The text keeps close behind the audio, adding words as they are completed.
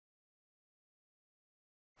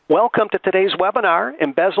Welcome to today's webinar,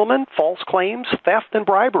 Embezzlement, False Claims, Theft, and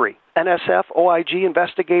Bribery, NSF OIG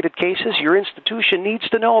investigated cases your institution needs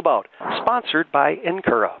to know about, sponsored by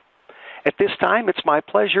Encura. At this time, it's my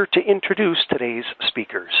pleasure to introduce today's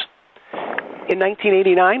speakers. In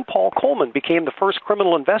 1989, Paul Coleman became the first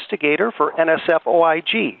criminal investigator for NSF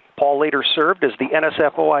OIG. Paul later served as the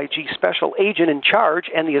NSF OIG Special Agent in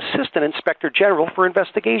Charge and the Assistant Inspector General for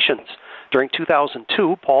Investigations. During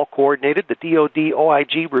 2002, Paul coordinated the DoD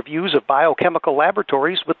OIG reviews of biochemical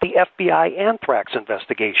laboratories with the FBI anthrax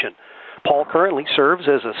investigation. Paul currently serves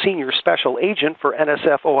as a Senior Special Agent for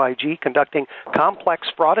NSF OIG, conducting complex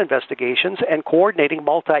fraud investigations and coordinating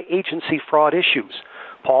multi-agency fraud issues.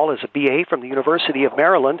 Paul is a BA from the University of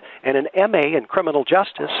Maryland and an MA in Criminal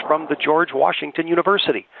Justice from the George Washington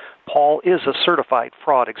University. Paul is a certified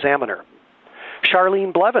fraud examiner.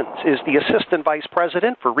 Charlene Blevins is the Assistant Vice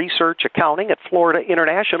President for Research Accounting at Florida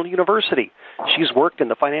International University. She's worked in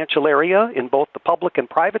the financial area in both the public and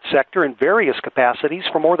private sector in various capacities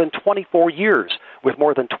for more than 24 years, with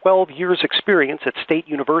more than 12 years' experience at state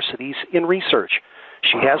universities in research.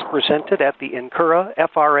 She has presented at the Encura,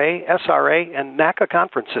 FRA, SRA, and NACA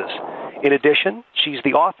conferences. In addition, she's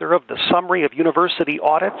the author of the Summary of University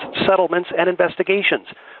Audits, Settlements, and Investigations,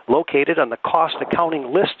 located on the Cost Accounting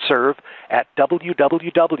listserv at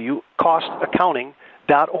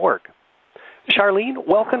www.costaccounting.org. Charlene,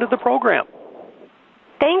 welcome to the program.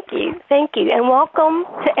 Thank you, and welcome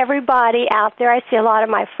to everybody out there. I see a lot of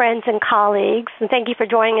my friends and colleagues, and thank you for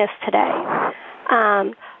joining us today.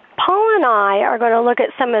 Paul and I are going to look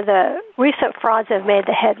at some of the recent frauds that have made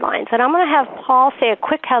the headlines, and I'm going to have Paul say a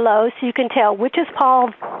quick hello so you can tell which is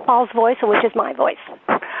Paul's voice and which is my voice.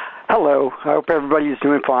 Hello. I hope everybody is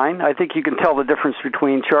doing fine. I think you can tell the difference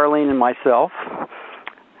between Charlene and myself.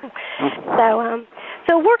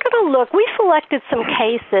 So we're going to look. We selected some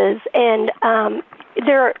cases, and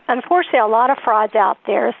there are, unfortunately, a lot of frauds out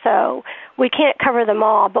there, so we can't cover them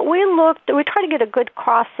all. But we tried to get a good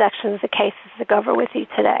cross-section of the cases to go over with you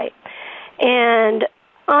today. And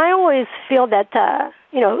I always feel that,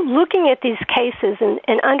 looking at these cases and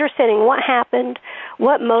understanding what happened,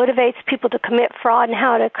 what motivates people to commit fraud, and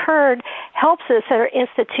how it occurred, helps us at our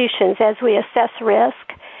institutions as we assess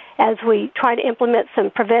risk, as we try to implement some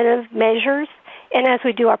preventive measures, and as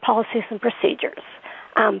we do our policies and procedures.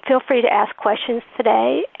 Feel free to ask questions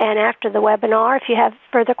today, and after the webinar, if you have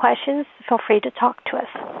further questions, feel free to talk to us.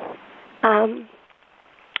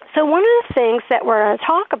 So one of the things that we're going to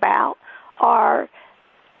talk about are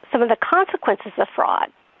some of the consequences of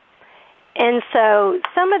fraud. And so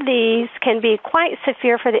some of these can be quite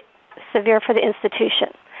severe for the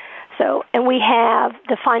institution. So, and we have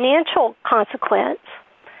the financial consequence.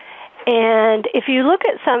 And if you look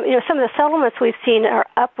at some of the settlements we've seen are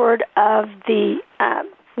upward of the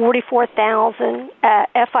 $44,000.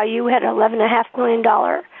 FIU had an $11.5 million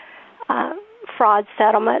fraud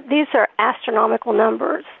settlement. These are astronomical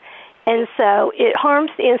numbers. And so it harms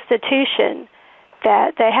the institution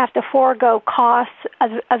that they have to forego costs,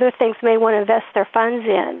 other things they may want to invest their funds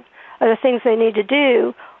in, other things they need to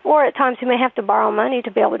do, or at times you may have to borrow money to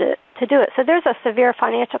be able to do it. So there's a severe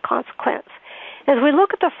financial consequence. As we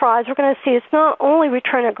look at the frauds, we're going to see it's not only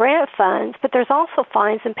return of grant funds, but there's also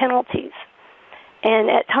fines and penalties. And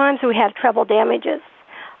at times we have treble damages.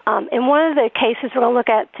 In one of the cases we're going to look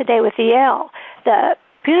at today with EL, the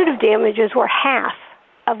punitive damages were half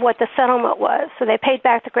of what the settlement was. So they paid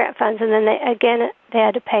back the grant funds, and then they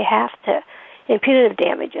had to pay half in punitive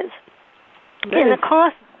damages. And the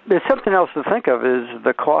cost... There's something else to think of is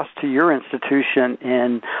the cost to your institution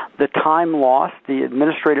and the time lost, the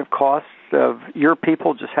administrative costs of your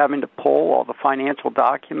people just having to pull all the financial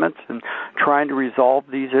documents and trying to resolve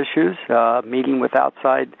these issues, meeting with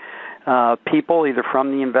outside people, either from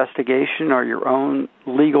the investigation or your own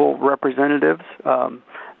legal representatives.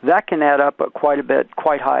 That can add up quite a bit,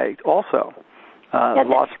 quite high also,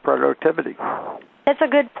 loss of productivity. That's a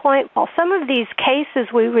good point, Paul. Some of these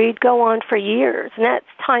cases we read go on for years, and that's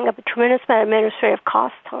tying up a tremendous amount of administrative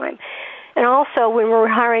cost time. And also when we're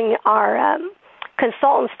hiring our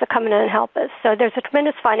consultants to come in and help us. So there's a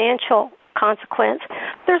tremendous financial consequence.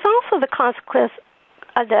 There's also the consequence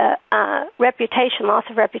of the reputation, loss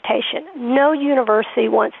of reputation. No university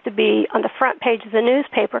wants to be on the front page of the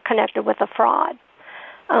newspaper connected with a fraud.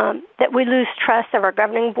 That we lose trust of our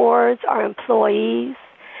governing boards, our employees.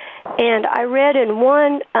 And I read in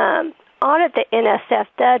one audit that NSF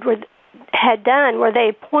had done where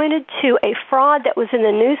they pointed to a fraud that was in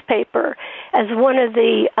the newspaper as one of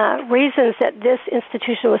the reasons that this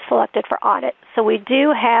institution was selected for audit. So we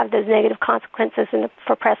do have those negative consequences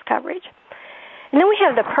for press coverage. And then we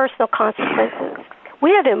have the personal consequences.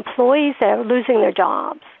 We have employees that are losing their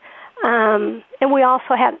jobs. And we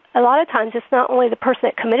also have, a lot of times, it's not only the person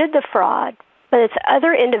that committed the fraud, but it's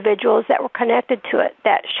other individuals that were connected to it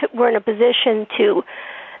that were in a position to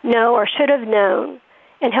know or should have known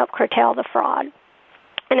and help curtail the fraud.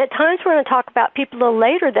 And at times we're going to talk about people a little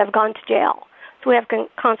later that have gone to jail. So we have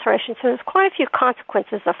consideration. So there's quite a few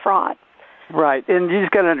consequences of fraud. Right, and you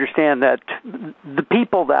just got to understand that the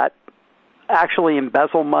people that actually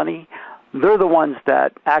embezzle money, they're the ones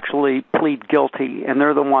that actually plead guilty, and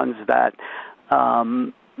they're the ones that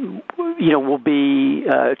will be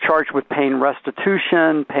charged with paying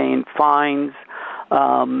restitution, paying fines,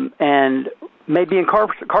 and maybe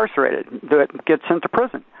incarcerated, that get sent to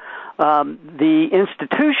prison. The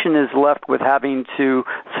institution is left with having to,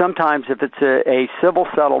 sometimes if it's a civil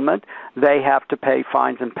settlement, they have to pay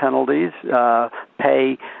fines and penalties,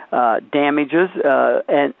 pay damages,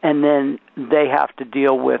 and then they have to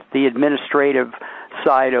deal with the administrative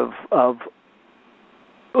side of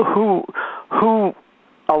who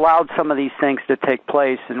allowed some of these things to take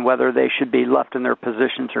place and whether they should be left in their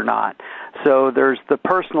positions or not. So there's the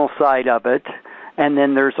personal side of it, and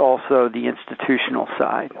then there's also the institutional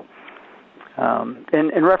side.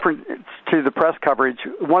 In reference to the press coverage,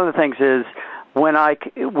 one of the things is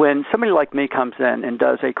when somebody like me comes in and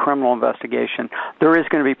does a criminal investigation, there is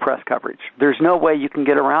going to be press coverage. There's no way you can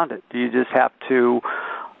get around it. You just have to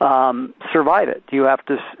survive it. You have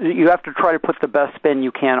to try to put the best spin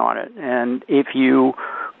you can on it. And if you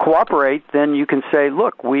cooperate, then you can say,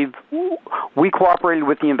 look, we cooperated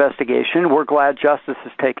with the investigation. We're glad justice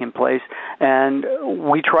is taking place, and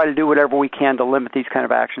we try to do whatever we can to limit these kind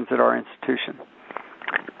of actions at our institution.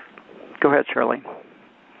 Go ahead, Charlene.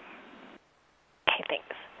 Okay,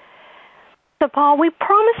 thanks. So, Paul, we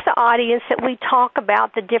promised the audience that we talk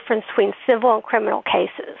about the difference between civil and criminal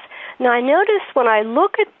cases. Now, I noticed when I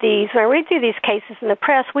look at these, when I read through these cases in the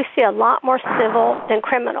press, we see a lot more civil than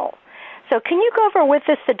criminal. So can you go over with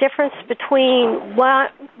us the difference between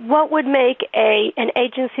what would make an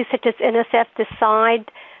agency such as NSF decide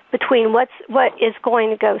between what is going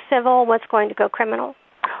to go civil, what's going to go criminal?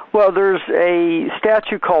 Well, there's a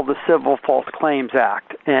statute called the Civil False Claims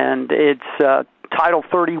Act, and it's Title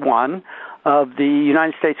 31 of the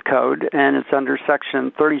United States Code, and it's under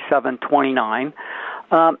Section 3729.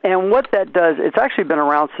 And what that does, it's actually been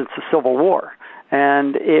around since the Civil War,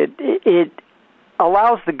 and it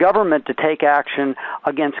allows the government to take action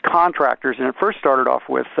against contractors, and it first started off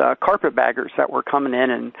with carpetbaggers that were coming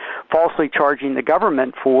in and falsely charging the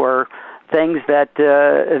government for things that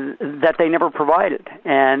they never provided,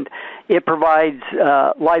 and it provides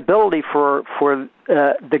liability for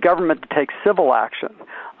the government to take civil action.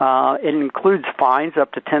 It includes fines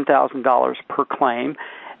up to $10,000 per claim.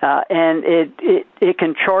 And it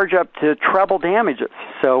can charge up to treble damages.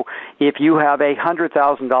 So if you have a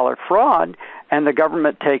 $100,000 fraud and the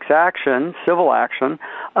government takes action, civil action,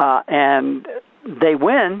 and they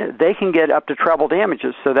win, they can get up to treble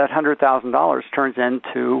damages. So that $100,000 turns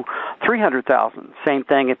into $300,000. Same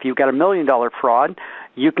thing if you've got a $1 million fraud,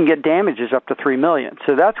 you can get damages up to $3 million.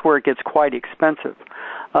 So that's where it gets quite expensive.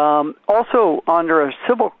 Also, under a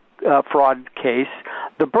civil fraud case,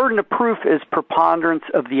 the burden of proof is preponderance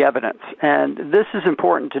of the evidence. And this is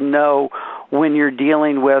important to know when you're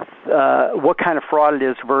dealing with what kind of fraud it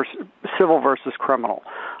is, civil versus criminal.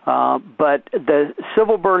 But the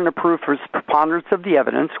civil burden of proof is preponderance of the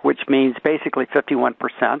evidence, which means basically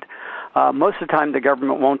 51%. Most of the time, the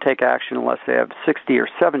government won't take action unless they have 60 or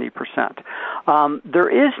 70%. There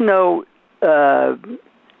is no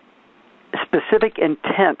specific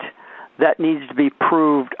intent that needs to be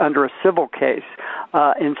proved under a civil case.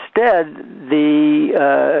 Instead,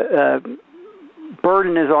 the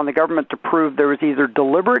burden is on the government to prove there was either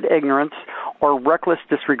deliberate ignorance or reckless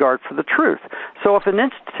disregard for the truth. So if an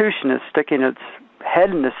institution is sticking its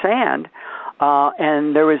head in the sand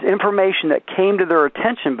and there was information that came to their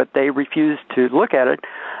attention but they refused to look at it,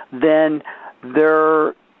 then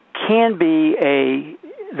there can be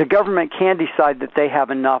the government can decide that they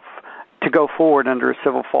have enough to go forward under a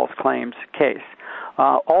civil false claims case.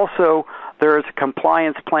 Also, there is a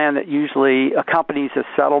compliance plan that usually accompanies a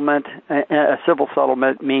settlement, a civil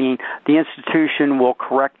settlement, meaning the institution will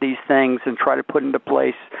correct these things and try to put into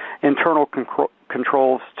place internal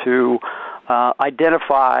controls to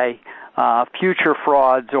identify future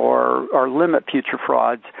frauds or limit future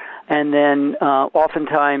frauds. And then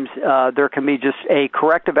oftentimes there can be just a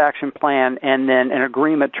corrective action plan and then an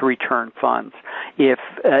agreement to return funds. If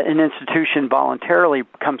an institution voluntarily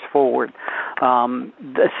comes forward,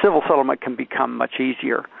 the civil settlement can become much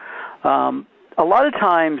easier. A lot of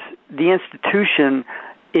times the institution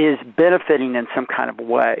is benefiting in some kind of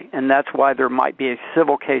way, and that's why there might be a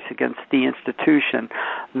civil case against the institution.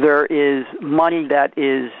 There is money that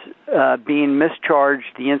is being mischarged.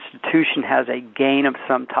 The institution has a gain of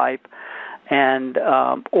some type, and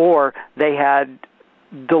or they had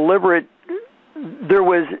deliberate. There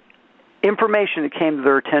was information that came to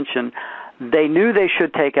their attention. They knew they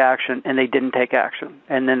should take action, and they didn't take action.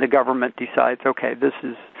 And then the government decides, okay, this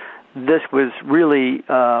was really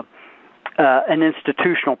an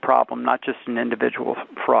institutional problem, not just an individual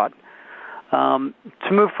fraud. To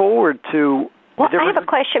move forward to... Well, I have a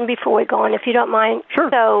question before we go on, if you don't mind. Sure.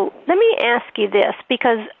 So let me ask you this,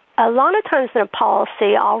 because a lot of times in a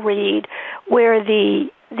policy I'll read where the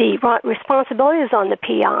responsibility is on the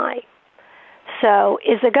PI. So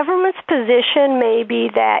is the government's position maybe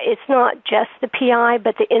that it's not just the PI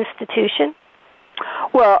but the institution?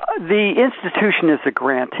 Well, the institution is the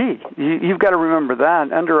grantee. You've got to remember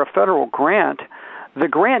that. Under a federal grant, the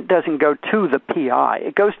grant doesn't go to the PI.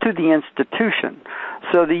 It goes to the institution.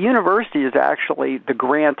 So the university is actually the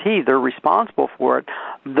grantee. They're responsible for it.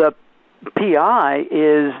 The PI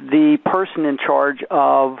is the person in charge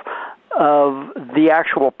of the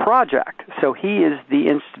actual project. So he is the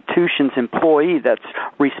institution's employee that's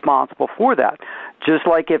responsible for that. Just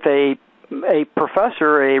like if a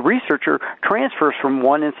professor, a researcher, transfers from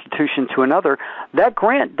one institution to another, that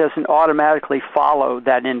grant doesn't automatically follow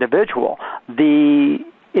that individual. The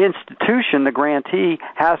institution, the grantee,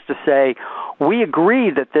 has to say, we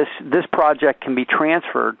agree that this project can be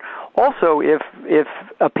transferred. Also, if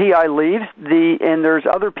a PI leaves, and there's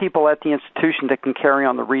other people at the institution that can carry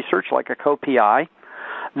on the research, like a co-PI,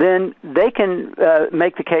 then they can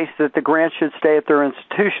make the case that the grant should stay at their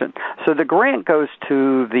institution. So the grant goes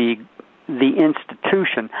to the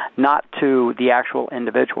institution, not to the actual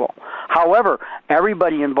individual. However,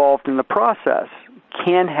 everybody involved in the process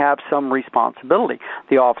can have some responsibility.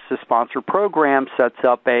 The Office of Sponsored Programs sets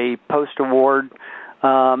up a post-award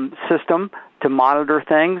system to monitor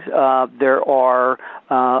things. There are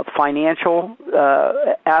financial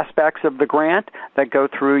aspects of the grant that go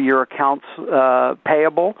through your accounts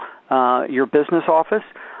payable, your business office.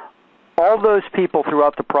 All those people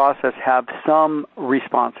throughout the process have some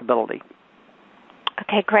responsibility.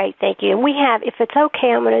 Okay, great. Thank you. And we have, if it's okay,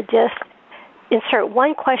 I'm going to just insert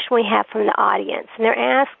one question we have from the audience. And they're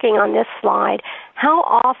asking on this slide, how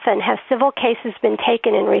often have civil cases been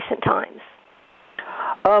taken in recent times?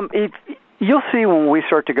 You'll see when we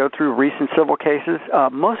start to go through recent civil cases,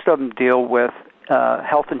 most of them deal with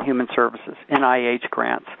Health and Human Services, NIH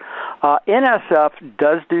grants. NSF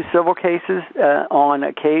does do civil cases on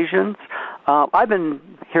occasions. I've been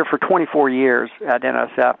here for 24 years at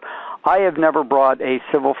NSF. I have never brought a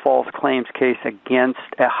civil false claims case against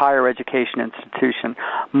a higher education institution.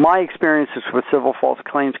 My experiences with civil false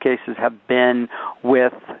claims cases have been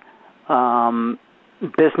with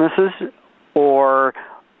businesses or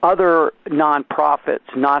other nonprofits,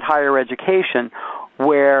 not higher education,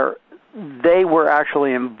 where they were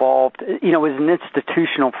actually involved. It was an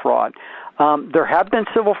institutional fraud. There have been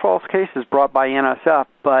civil false cases brought by NSF,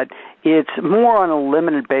 but it's more on a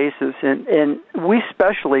limited basis, and we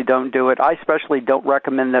especially don't do it. I especially don't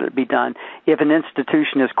recommend that it be done if an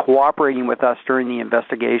institution is cooperating with us during the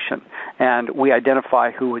investigation, and we identify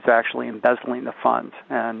who is actually embezzling the funds,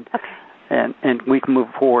 and we can move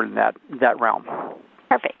forward in that realm.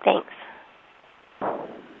 Perfect, thanks.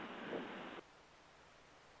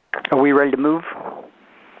 Are we ready to move?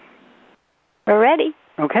 We're ready.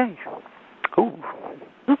 Okay. Ooh.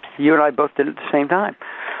 Oops. You and I both did it at the same time.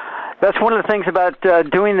 That's one of the things about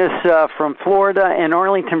doing this from Florida and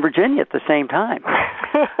Arlington, Virginia at the same time.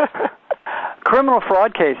 Criminal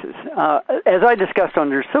fraud cases. As I discussed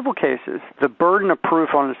under civil cases, the burden of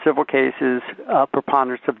proof on a civil case is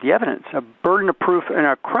preponderance of the evidence. A burden of proof in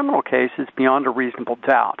a criminal case is beyond a reasonable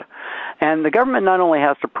doubt. And the government not only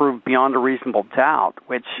has to prove beyond a reasonable doubt,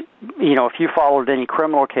 which, if you followed any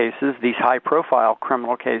criminal cases, these high-profile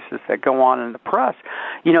criminal cases that go on in the press,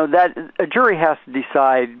 that a jury has to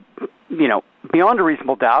decide, beyond a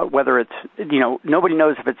reasonable doubt, whether it's, nobody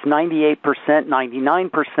knows if it's 98%,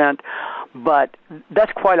 99%, but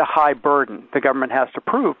that's quite a high burden the government has to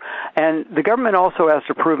prove. And the government also has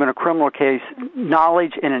to prove in a criminal case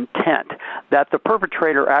knowledge and intent, that the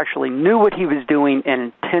perpetrator actually knew what he was doing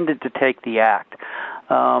and intended to take the act.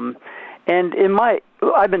 And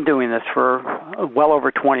I've been doing this for well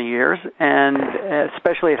over 20 years, and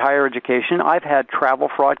especially at higher education, I've had travel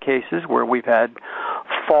fraud cases where we've had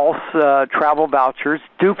false travel vouchers,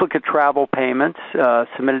 duplicate travel payments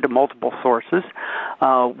submitted to multiple sources.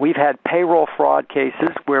 We've had payroll fraud cases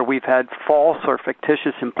where we've had false or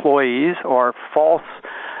fictitious employees or false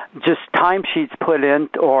just timesheets put in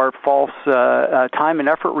or false time and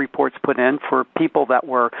effort reports put in for people that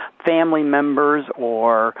were family members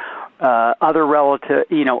or other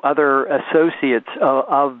other associates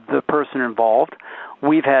of the person involved.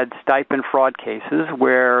 We've had stipend fraud cases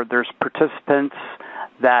where there's participants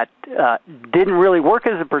that didn't really work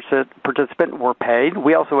as a participant were paid.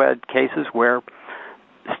 We also had cases where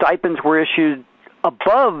stipends were issued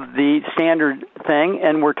above the standard thing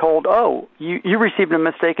and we're told, oh, you received a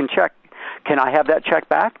mistaken check. Can I have that check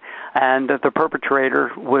back? And the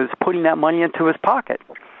perpetrator was putting that money into his pocket.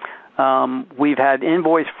 We've had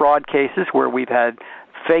invoice fraud cases where we've had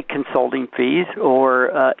fake consulting fees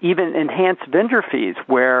or even enhanced vendor fees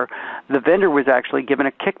where the vendor was actually given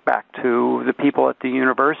a kickback to the people at the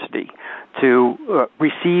university to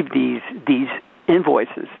receive these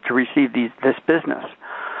invoices, to receive this business.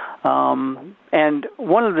 And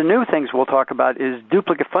one of the new things we'll talk about is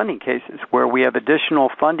duplicate funding cases where we have additional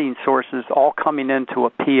funding sources all coming into a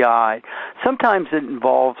PI. Sometimes it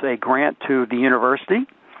involves a grant to the university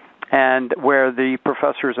and where the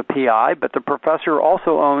professor is a PI, but the professor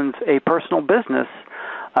also owns a personal business,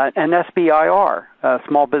 an SBIR, a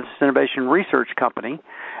Small Business Innovation Research Company,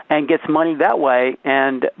 and gets money that way.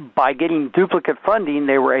 And by getting duplicate funding,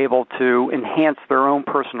 they were able to enhance their own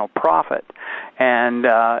personal profit and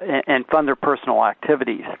fund their personal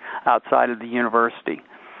activities outside of the university.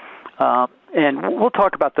 And we'll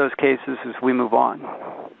talk about those cases as we move on.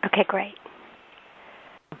 Okay, great.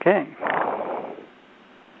 Okay.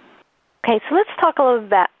 Okay, so let's talk a little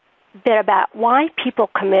bit about why people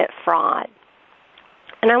commit fraud.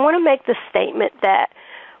 And I want to make the statement that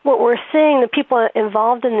what we're seeing, the people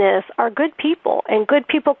involved in this are good people, and good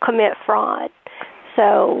people commit fraud.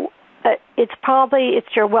 So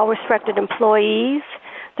it's your well-respected employees,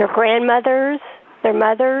 their grandmothers, their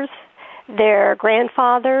mothers, their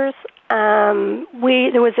grandfathers. There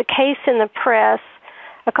was a case in the press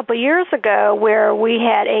a couple of years ago where we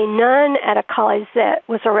had a nun at a college that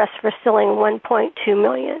was arrested for stealing $1.2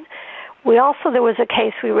 million. There was a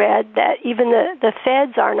case we read that even the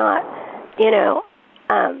feds are not,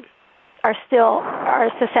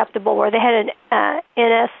 are susceptible, where they had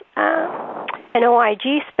an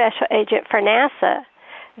OIG special agent for NASA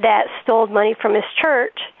that stole money from his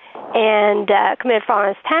church and committed fraud on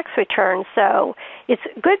his tax return. So it's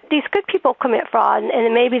good. These good people commit fraud, and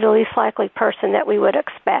it may be the least likely person that we would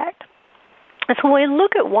expect. And so when we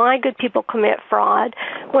look at why good people commit fraud,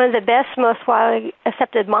 one of the best, most widely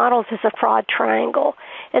accepted models is a fraud triangle.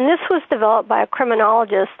 And this was developed by a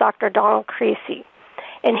criminologist, Dr. Donald Creasy.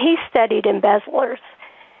 And he studied embezzlers.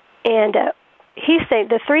 And he said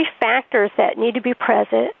the three factors that need to be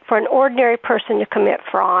present for an ordinary person to commit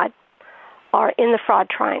fraud are in the fraud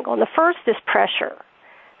triangle. And the first is pressure.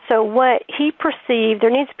 So what he perceived,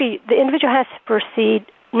 the individual has to perceive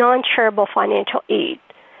non-shareable financial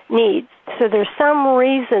needs. So there's some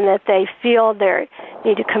reason that they feel they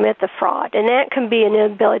need to commit the fraud. And that can be an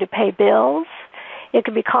inability to pay bills. It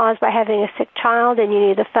could be caused by having a sick child and you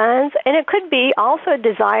need the funds. And it could be also a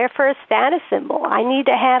desire for a status symbol. I need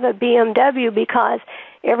to have a BMW because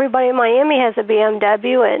everybody in Miami has a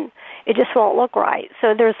BMW and it just won't look right.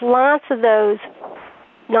 So there's lots of those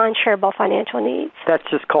non-shareable financial needs. That's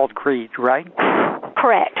just called greed, right?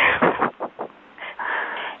 Correct.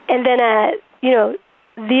 And then,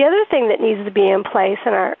 the other thing that needs to be in place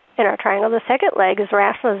in our triangle, the second leg, is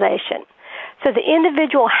rationalization. So the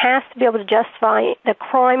individual has to be able to justify the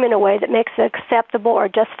crime in a way that makes it acceptable or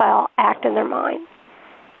justifiable act in their mind.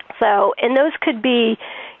 So, and those could be,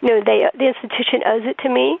 the institution owes it to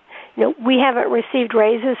me. We haven't received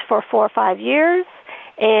raises for 4 or 5 years,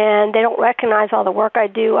 and they don't recognize all the work I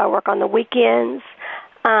do. I work on the weekends.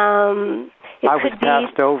 I was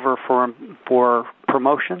passed over for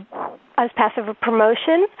promotion. I was passed over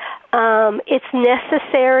promotion. It's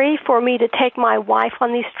necessary for me to take my wife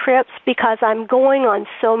on these trips because I'm going on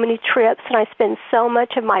so many trips and I spend so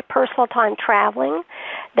much of my personal time traveling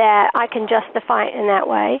that I can justify it in that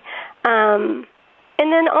way.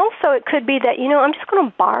 And then also it could be that, I'm just going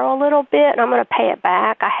to borrow a little bit and I'm going to pay it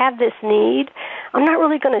back. I have this need. I'm not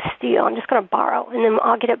really going to steal. I'm just going to borrow, and then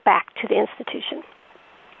I'll get it back to the institution.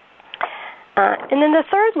 And then the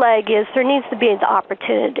third leg is there needs to be the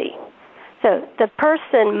opportunity. So the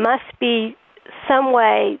person must see some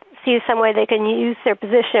way they can use their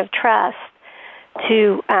position of trust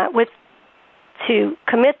to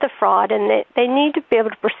commit the fraud, and they need to be able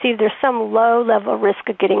to perceive there's some low level of risk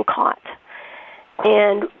of getting caught.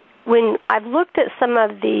 And when I've looked at some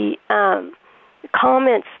of the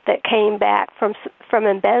comments that came back from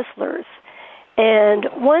embezzlers, and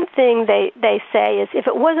one thing they say is, if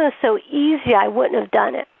it wasn't so easy, I wouldn't have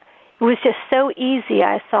done it. was just so easy,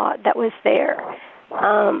 I thought, that was there.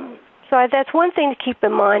 So that's one thing to keep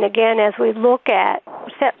in mind, again, as we look at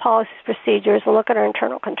set policies, procedures, and look at our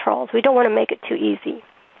internal controls. We don't want to make it too easy.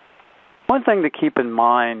 One thing to keep in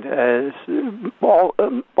mind is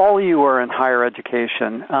all you are in higher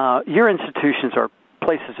education. Your institutions are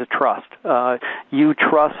places of trust. You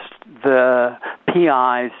trust the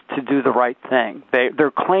PIs to do the right thing. They're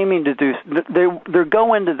claiming to do. They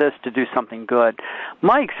go into this to do something good.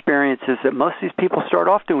 My experience is that most of these people start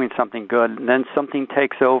off doing something good, and then something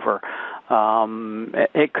takes over.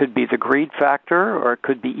 It could be the greed factor, or it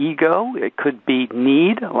could be ego. It could be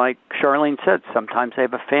need, like Charlene said. Sometimes they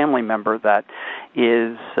have a family member that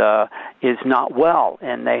is not well,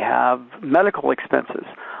 and they have medical expenses.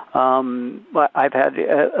 I've had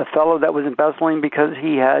a fellow that was embezzling because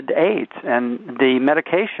he had AIDS, and the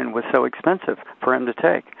medication was so expensive for him to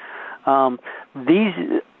take.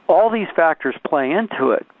 All these factors play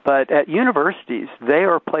into it, but at universities, they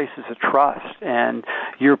are places of trust, and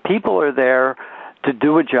your people are there to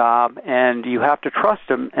do a job, and you have to trust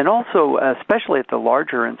them. And also, especially at the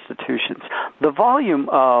larger institutions, the volume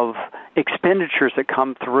of expenditures that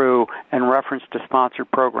come through in reference to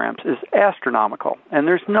sponsored programs is astronomical, and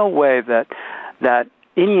there's no way that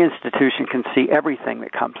any institution can see everything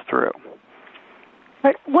that comes through.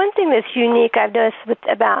 But one thing that's unique I've noticed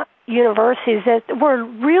about universities is that we're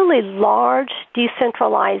really large,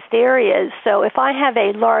 decentralized areas. So if I have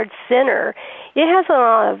a large center, it has a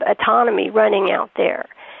lot of autonomy running out there.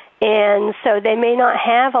 And so they may not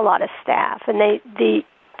have a lot of staff. And the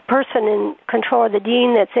person in control, the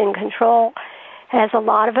dean that's in control, has a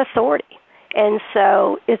lot of authority. And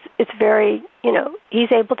so it's very,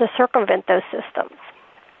 he's able to circumvent those systems.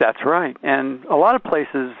 That's right. And a lot of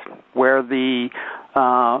places where the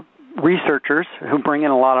researchers who bring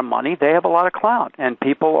in a lot of money, they have a lot of clout, and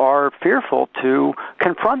people are fearful to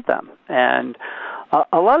confront them. And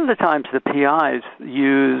a lot of the times the PIs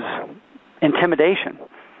use intimidation.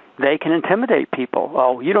 They can intimidate people.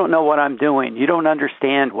 Oh, you don't know what I'm doing. You don't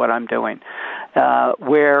understand what I'm doing.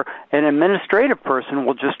 Where an administrative person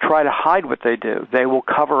will just try to hide what they do. They will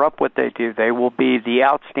cover up what they do. They will be the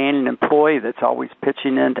outstanding employee that's always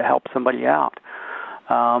pitching in to help somebody out.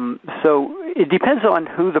 So it depends on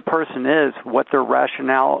who the person is, what their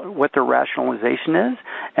rationalization is,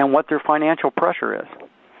 and what their financial pressure is.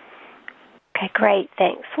 Okay, great,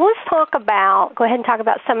 thanks. Well, let's go ahead and talk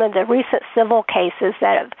about some of the recent civil cases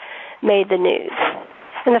that have made the news.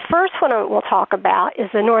 And the first one we'll talk about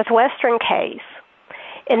is the Northwestern case.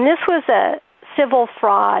 And this was a civil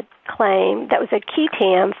fraud claim that was a key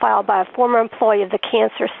TAM filed by a former employee of the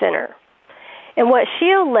Cancer Center. And what she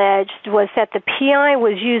alleged was that the PI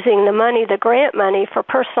was using the grant money, for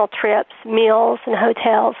personal trips, meals, and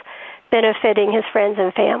hotels, benefiting his friends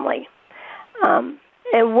and family. And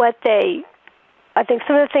I think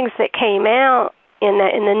some of the things that came out in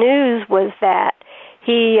the news was that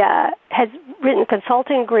he had written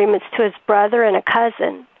consulting agreements to his brother and a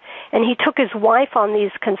cousin, and he took his wife on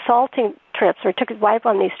these consulting trips, or took his wife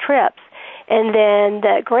on these trips, and then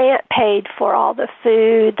the grant paid for all the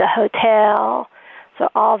food, the hotel, so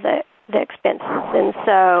all the expenses. And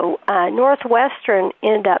so Northwestern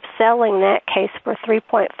ended up selling that case for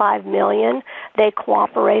 $3.5 million. They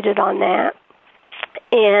cooperated on that.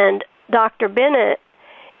 And Dr. Bennett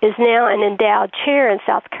is now an endowed chair in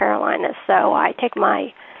South Carolina. So I take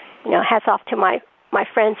my, hats off to my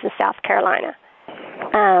friends in South Carolina.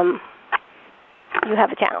 You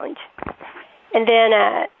have a challenge. And then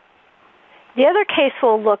the other case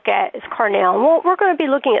we'll look at is Cornell. And we're going to be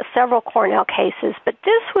looking at several Cornell cases, but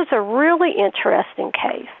this was a really interesting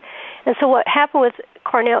case. And so what happened with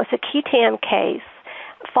Cornell is a key TAM case,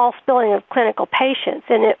 false billing of clinical patients.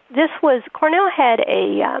 And Cornell had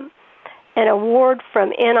an award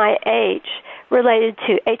from NIH related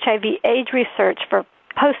to HIV/AIDS research for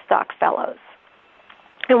postdoc fellows.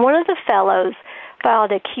 And one of the fellows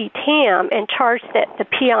filed a key TAM and charged that the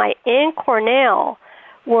PI and Cornell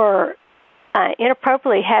were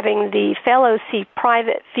inappropriately having the fellows see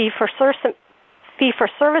private fee-for-service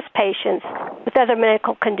patients with other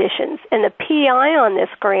medical conditions. And the PI on this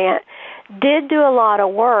grant did do a lot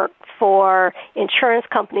of work for insurance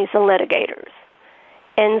companies and litigators.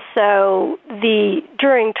 And so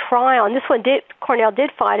during trial, and Cornell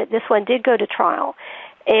did fight it, this one did go to trial.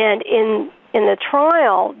 And in the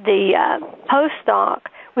trial, the postdoc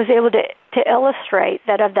was able to illustrate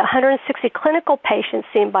that of the 160 clinical patients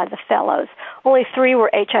seen by the fellows, only 3 were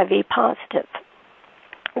HIV positive.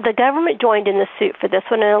 The government joined in the suit for this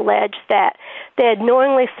one and alleged that they had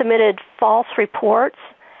knowingly submitted false reports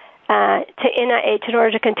to NIH in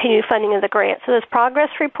order to continue funding of the grant. So those progress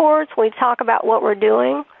reports, when we talk about what we're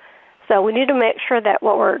doing, So we need to make sure that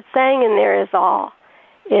what we're saying in there is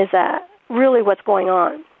really what's going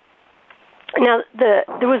on. Now,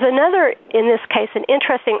 there was another, in this case, an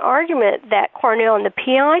interesting argument that Cornell and the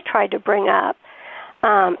PI tried to bring up,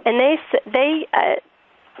 and they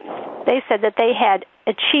said that they had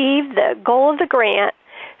achieved the goal of the grant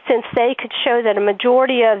since they could show that a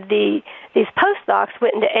majority of these postdocs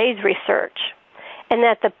went into AIDS research, and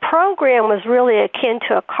that the program was really akin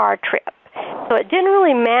to a car trip. So it didn't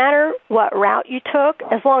really matter what route you took,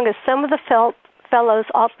 as long as some of the fellows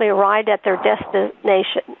ultimately arrived at their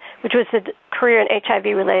destination, which was a career in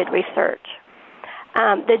HIV-related research.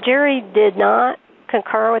 The jury did not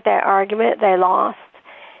concur with that argument. They lost,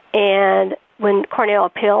 and when Cornell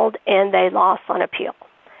appealed, and they lost on appeal.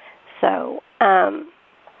 So,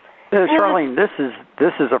 Charlene, this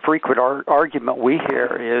is a frequent argument we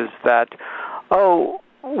hear, is that,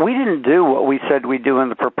 we didn't do what we said we'd do in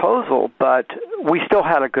the proposal, but we still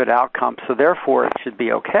had a good outcome, so therefore it should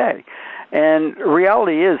be okay. And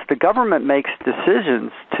reality is the government makes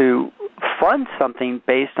decisions to fund something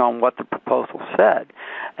based on what the proposal said,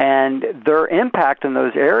 and their impact in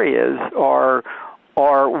those areas are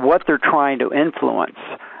what they're trying to influence.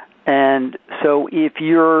 And so if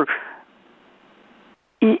you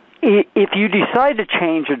decide to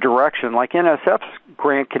change a direction, like NSF's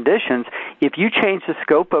grant conditions, if you change the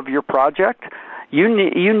scope of your project, you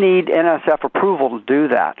need NSF approval to do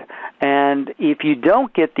that. And if you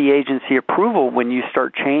don't get the agency approval when you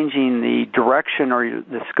start changing the direction or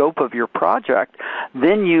the scope of your project,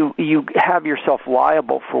 then you have yourself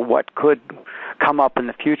liable for what could come up in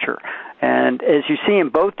the future. And as you see in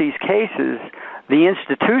both these cases, the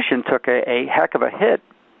institution took a heck of a hit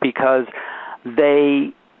because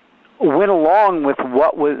they went along with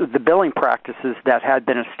what was the billing practices that had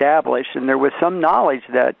been established, and there was some knowledge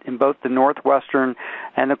that in both the Northwestern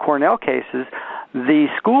and the Cornell cases, the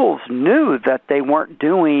schools knew that they weren't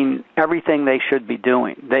doing everything they should be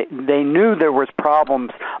doing. They knew there was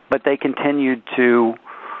problems, but they continued to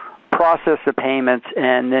process the payments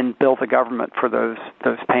and then bill the government for those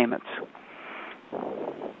payments.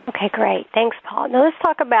 Okay, great. Thanks, Paul. Now let's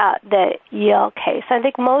talk about the Yale case. I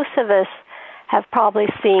think most of us have probably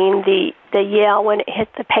seen the Yale when it hit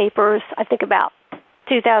the papers, I think about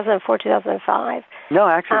 2004, 2005. No,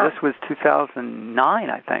 actually, this was 2009,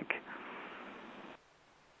 I think.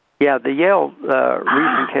 Yeah, the Yale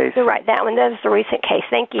recent case. You're right, that one. That was the recent case.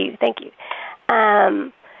 Thank you.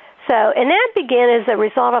 And that began as a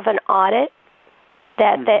result of an audit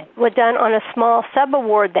that was done on a small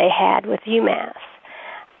sub-award they had with UMass.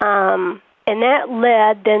 And that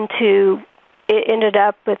led then to, it ended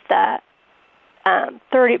up with about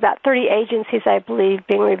 30 agencies, I believe,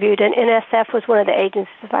 being reviewed, and NSF was one of the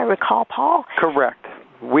agencies, if I recall, Paul. Correct.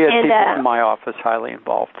 We had people in my office highly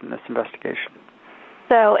involved in this investigation.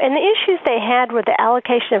 So, and the issues they had were the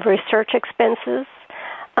allocation of research expenses,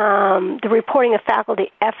 the reporting of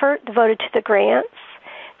faculty effort devoted to the grants,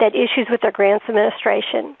 that issues with the grants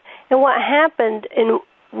administration. And what happened, in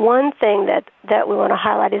one thing that we want to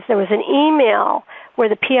highlight, is there was an email where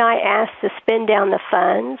the PI asked to spend down the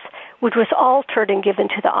funds, which was altered and given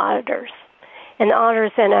to the auditors. And the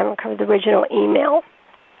auditors then uncovered the original email.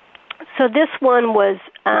 So this one was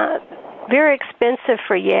very expensive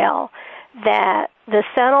for Yale, that the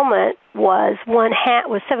settlement was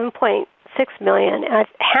 $7.6 million, and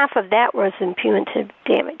half of that was in punitive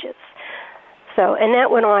damages. So, and that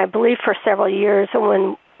went on, I believe, for several years. And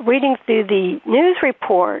when reading through the news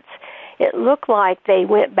reports, it looked like they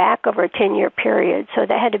went back over a 10-year period. So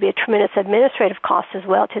that had to be a tremendous administrative cost as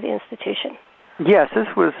well to the institution. Yes, this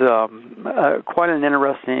was quite an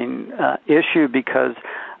interesting issue because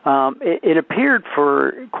it appeared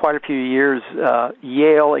for quite a few years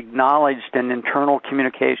Yale acknowledged in internal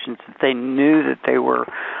communications that they knew that they were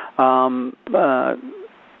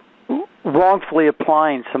wrongfully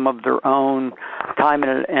applying some of their own time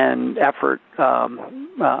and effort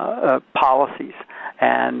policies,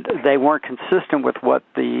 and they weren't consistent with what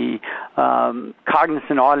the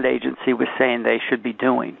Cognizant Audit Agency was saying they should be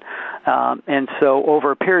doing. And so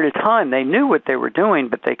over a period of time, they knew what they were doing,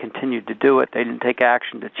 but they continued to do it. They didn't take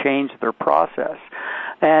action to change their process.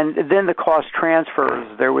 And then the cost transfers,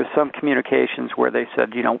 there was some communications where they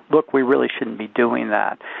said, look, we really shouldn't be doing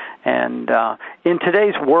that. And in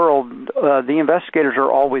today's world, the investigators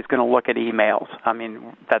are always going to look at emails. I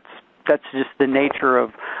mean, that's just the nature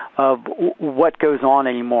of what goes on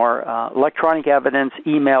anymore. Electronic evidence,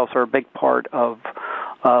 emails are a big part of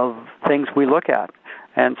things we look at.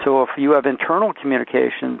 And so if you have internal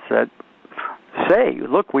communications that say,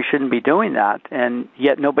 look, we shouldn't be doing that, and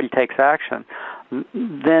yet nobody takes action,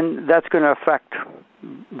 then that's going to affect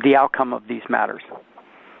the outcome of these matters.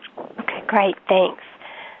 Great, thanks.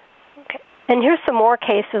 Okay. And here's some more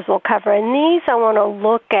cases we'll cover. And these I want to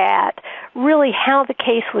look at really how the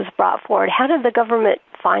case was brought forward. How did the government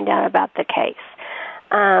find out about the case?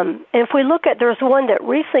 And if we look at, there's one that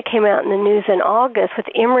recently came out in the news in August with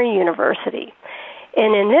Emory University.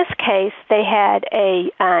 And in this case, they had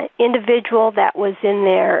a individual that was in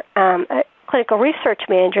their a clinical research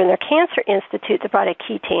manager in their cancer institute that brought a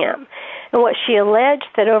qui tam. And what she alleged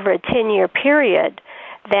that over a 10-year period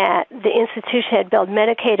that the institution had billed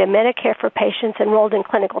Medicaid and Medicare for patients enrolled in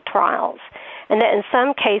clinical trials, and that in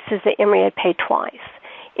some cases the Emory had paid twice.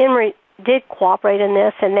 Emory did cooperate in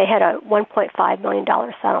this, and they had a $1.5 million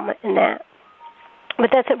settlement in that.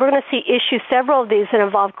 But that's it. We're going to see several of these that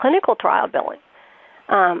involve clinical trial billing,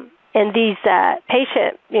 and these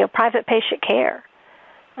private patient care.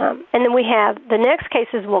 And then we have the next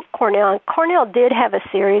cases. Well, Cornell. Cornell did have a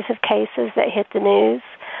series of cases that hit the news.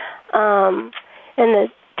 In the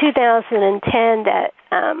 2010, that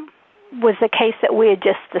was the case that we had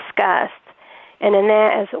just discussed. And in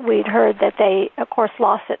that, as we'd heard, that they, of course,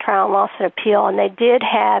 lost at trial and lost at appeal, and they did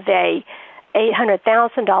have a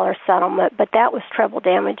 $800,000 settlement, but that was treble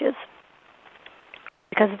damages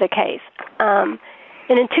because of the case. And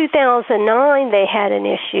in 2009, they had an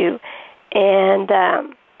issue, and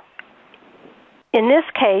in this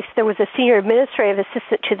case, there was a senior administrative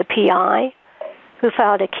assistant to the PI who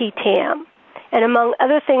filed a qui tam. And among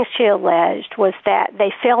other things she alleged was that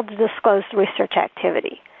they failed to disclose the research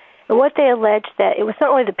activity. And what they alleged that it was not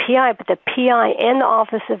only the PI, but the PI and the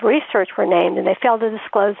Office of Research were named, and they failed to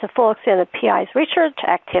disclose the full extent of the PI's research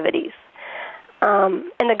activities.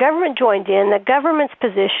 And the government joined in. The government's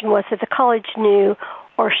position was that the college knew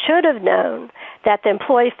or should have known that the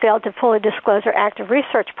employee failed to fully disclose their active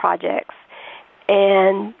research projects,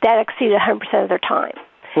 and that exceeded 100% of their time.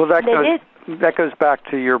 Well, that goes back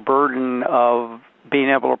to your burden of being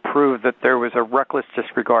able to prove that there was a reckless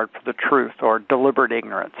disregard for the truth or deliberate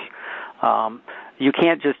ignorance. You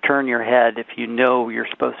can't just turn your head if you know you're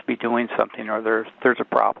supposed to be doing something or there's a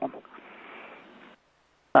problem.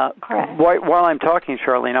 Correct. While I'm talking,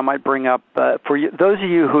 Charlene, I might bring up, for you, those of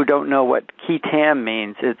you who don't know what qui tam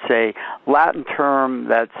means, it's a Latin term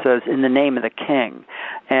that says in the name of the king.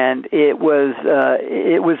 And it was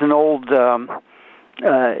an old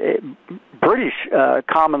British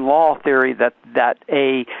common law theory that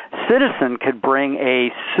a citizen could bring a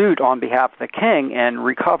suit on behalf of the king and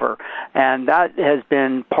recover, and that has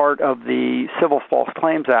been part of the Civil False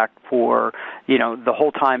Claims Act for the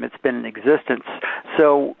whole time it's been in existence.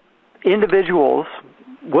 So individuals,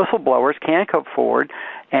 whistleblowers, can come forward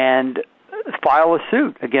and file a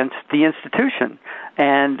suit against the institution,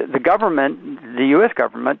 and the government, the U.S.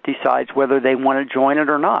 government, decides whether they want to join it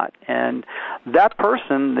or not. And that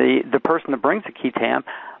person, the person that brings the qui tam,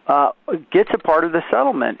 gets a part of the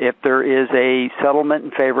settlement if there is a settlement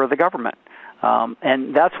in favor of the government.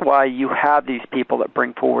 And that's why you have these people that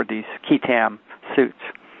bring forward these qui tam suits.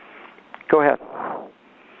 Go ahead.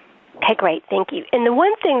 Okay, great, thank you. And the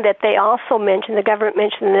one thing that they also mentioned, the government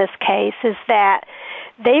mentioned in this case, is that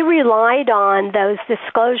they relied on those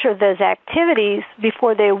disclosure of those activities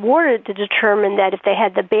before they awarded to determine that if they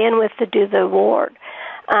had the bandwidth to do the award.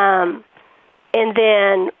 And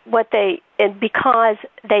then because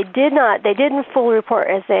they didn't fully report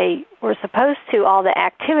as they were supposed to all the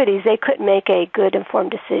activities, they couldn't make a good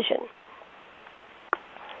informed decision.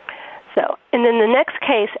 So, and then the next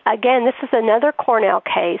case, again, this is another Cornell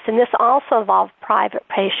case, and this also involved private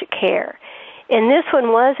patient care. And this one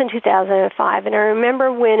was in 2005, and I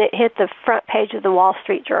remember when it hit the front page of the Wall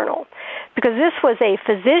Street Journal, because this was a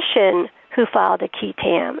physician who filed a qui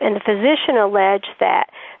tam, and the physician alleged that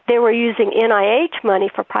they were using NIH money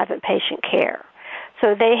for private patient care.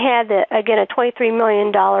 So they had, a $23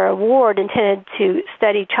 million award intended to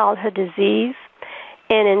study childhood disease,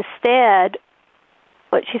 and instead,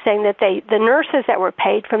 what she's saying that the nurses that were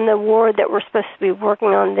paid from the ward that were supposed to be working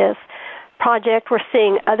on this project were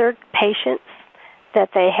seeing other patients that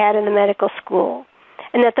they had in the medical school,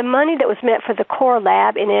 and that the money that was meant for the core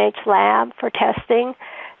lab, NIH lab, for testing,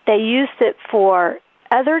 they used it for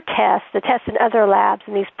other tests, the tests in other labs,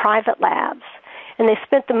 in these private labs, and they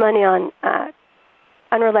spent the money on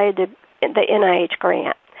unrelated to the NIH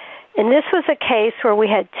grant. And this was a case where we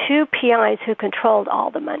had two PIs who controlled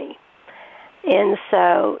all the money. And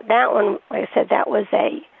so that one, like I said, that was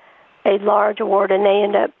a large award, and they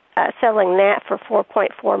ended up selling that for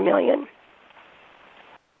 $4.4 million.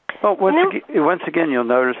 Well, once again, you'll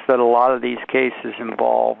notice that a lot of these cases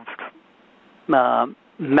involved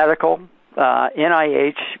medical.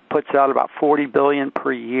 NIH puts out about $40 billion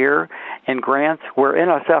per year, in grants, where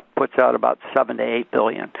NSF puts out about $7 to $8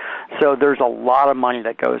 billion. So there's a lot of money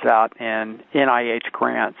that goes out in NIH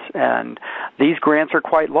grants, and these grants are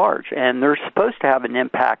quite large, and they're supposed to have an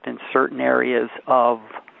impact in certain areas of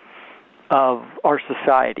our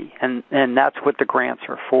society, and that's what the grants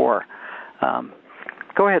are for.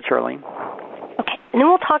 Go ahead, Charlene. Okay, and then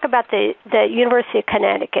we'll talk about the University of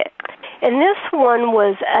Connecticut. And this one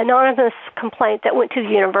was an anonymous complaint that went to the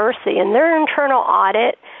university, and their internal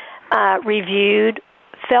audit reviewed,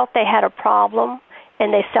 felt they had a problem,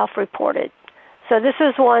 and they self-reported. So this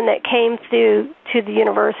was one that came through to the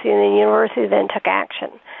university, and the university then took action.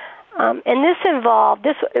 And this involved,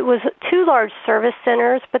 it was 2 large service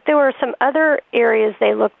centers, but there were some other areas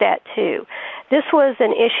they looked at too. This was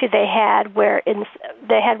an issue they had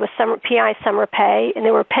they had with PI summer pay, and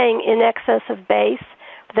they were paying in excess of base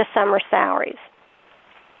for the summer salaries.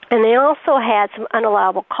 And they also had some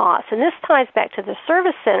unallowable costs. And this ties back to the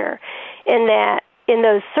service center in that in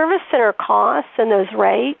those service center costs and those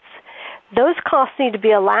rates, those costs need to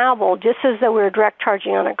be allowable just as though we were direct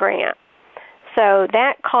charging on a grant. So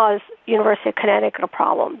that caused University of Connecticut a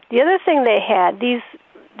problem. The other thing they had,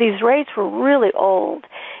 these rates were really old,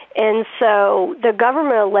 and so the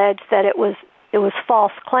government alleged that it was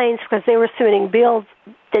false claims because they were submitting bills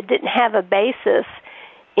that didn't have a basis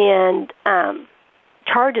in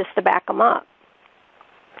charges to back them up.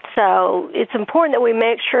 So it's important that we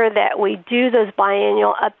make sure that we do those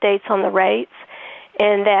biannual updates on the rates,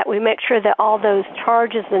 and that we make sure that all those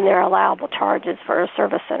charges in there are allowable charges for our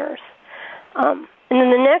service centers. And then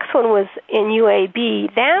the next one was in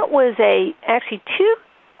UAB. That was actually 2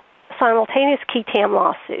 simultaneous key TAM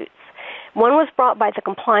lawsuits. One was brought by the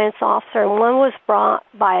compliance officer, and one was brought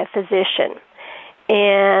by a physician.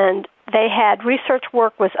 And they had research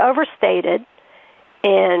work was overstated,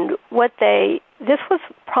 and this was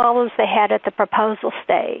problems they had at the proposal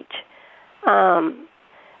stage.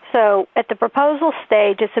 So at the proposal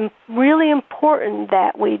stage, it's really important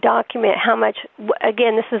that we document how much,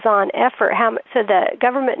 again, this is on effort, so the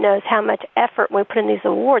government knows how much effort we put in these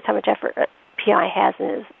awards, how much effort PI has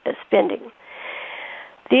in his spending.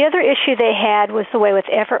 The other issue they had was the way with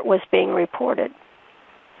effort was being reported.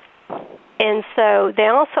 And so they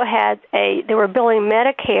also had they were billing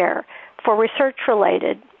Medicare for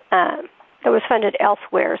research-related that was funded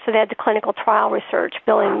elsewhere. So they had the clinical trial research,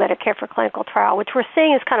 billing Medicare for clinical trial, which we're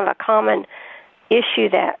seeing is kind of a common issue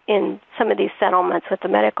that in some of these settlements with the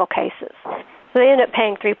medical cases. So they ended up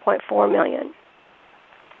paying $3.4 million.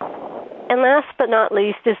 And last but not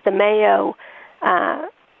least is the Mayo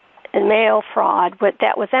fraud, but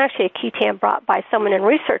that was actually a key TAM brought by someone in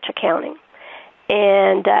research accounting.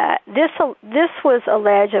 And this was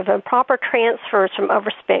alleged of improper transfers from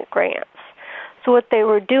overspent grants. So what they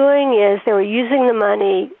were doing is they were using the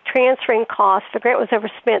money, transferring costs. If a grant was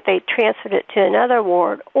overspent, they transferred it to another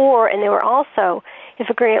award. And they were also, if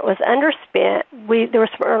a grant was underspent, there were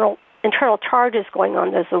some internal charges going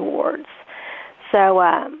on those awards. So,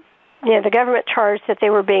 the government charged that they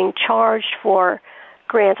were being charged for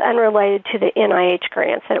grants unrelated to the NIH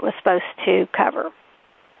grants that it was supposed to cover.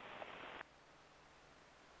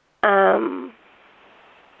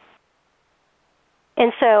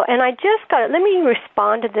 And I just got it. Let me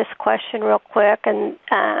respond to this question real quick. And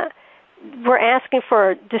we're asking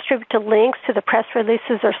for distributed links to the press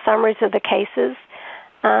releases or summaries of the cases.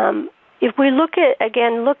 If we look at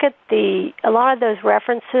a lot of those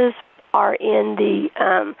references are in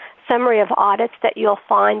the summary of audits that you'll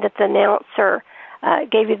find that the announcer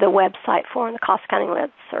gave you the website for in the cost accounting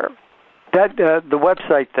listserv. That the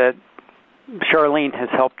website that Charlene has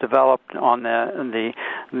helped develop on the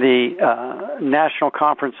National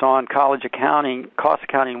Conference on College Accounting, Cost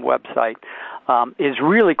Accounting website is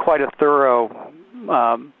really quite a thorough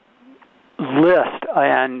list,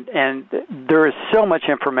 and there is so much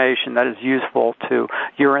information that is useful to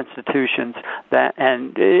your institutions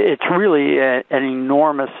and it's really an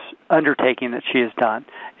enormous undertaking that she has done.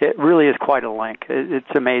 It really is quite a link.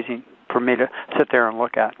 It's amazing for me to sit there and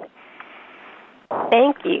look at.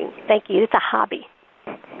 Thank you. It's a hobby.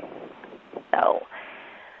 So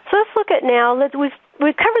let's look at now.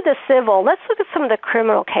 We've covered the civil. Let's look at some of the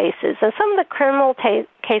criminal cases. And some of the criminal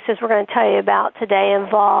cases we're going to tell you about today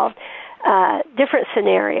involve different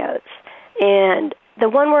scenarios. And the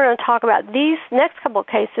one we're going to talk about, these next couple of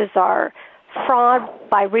cases are fraud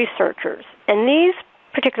by researchers. And these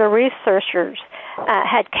particular researchers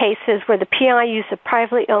had cases where the PI used a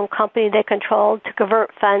privately owned company they controlled to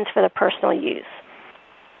convert funds for their personal use.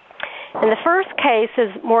 And the first case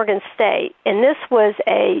is Morgan State, and this was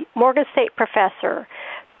a Morgan State professor,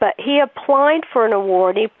 but he applied for an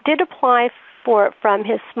award. He did apply for it from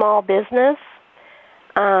his small business,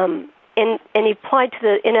 and he applied to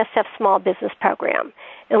the NSF Small Business Program.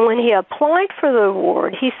 And when he applied for the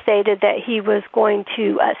award, he stated that he was going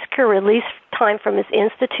to secure release time from his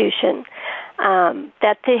institution,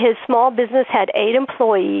 that his small business had 8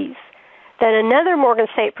 employees, that another Morgan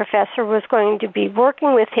State professor was going to be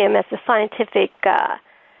working with him as a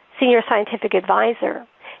senior scientific advisor.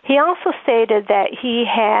 He also stated that we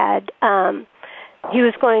had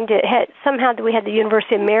the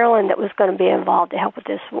University of Maryland that was going to be involved to help with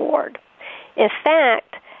this award. In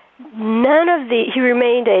fact, he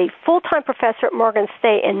remained a full-time professor at Morgan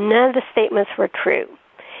State, and none of the statements were true.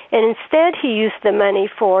 And instead, he used the money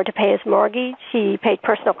to pay his mortgage. He paid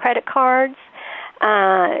personal credit cards.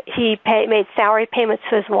 He made salary payments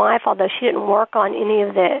to his wife, although she didn't work on any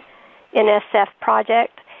of the NSF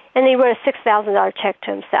project. And he wrote a $6,000 check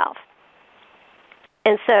to himself.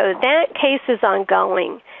 And so that case is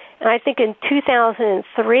ongoing. And I think in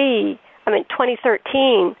 2013,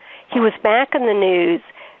 he was back in the news.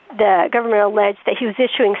 The government alleged that he was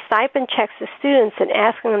issuing stipend checks to students and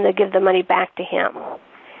asking them to give the money back to him.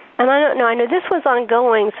 And I don't know. I know this was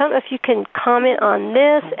ongoing. So I don't know if you can comment on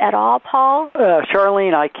this at all, Paul.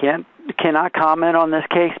 Charlene, I cannot comment on this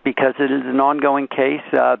case because it is an ongoing case.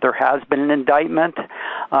 There has been an indictment.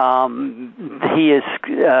 He is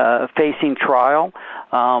facing trial.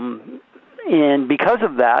 And because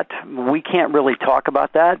of that, we can't really talk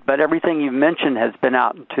about that. But everything you've mentioned has been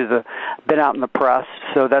out in the press,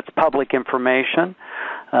 so that's public information.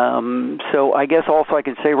 So I guess also I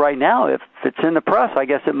can say right now, if it's in the press, I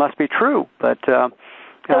guess it must be true. But so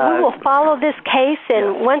we will follow this case,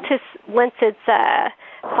 and once it's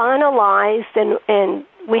finalized and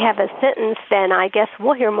we have a sentence, then I guess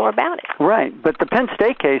we'll hear more about it. Right, but the Penn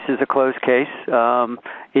State case is a closed case.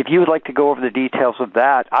 If you would like to go over the details of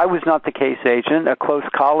that, I was not the case agent. A close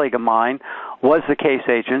colleague of mine was the case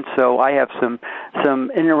agent, so I have some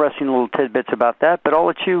interesting little tidbits about that. But I'll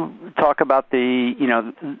let you talk about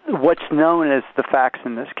what's known as the facts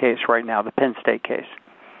in this case right now, the Penn State case.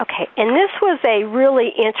 Okay, and this was a really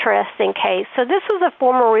interesting case. So this was a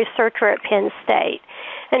former researcher at Penn State.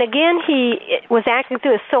 And again, he was acting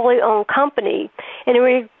through a solely owned company, and he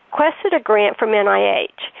requested a grant from NIH.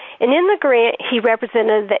 And in the grant, he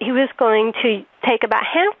represented that he was going to take about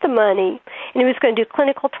half the money, and he was going to do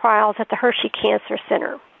clinical trials at the Hershey Cancer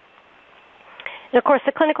Center. And of course,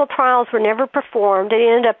 the clinical trials were never performed, and he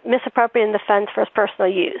ended up misappropriating the funds for his personal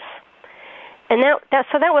use. And that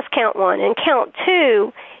was count 1. And count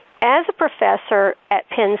 2, as a professor at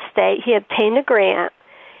Penn State, he obtained a grant.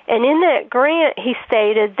 And in that grant, he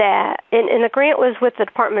stated that, and the grant was with the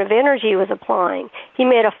Department of Energy he was applying, he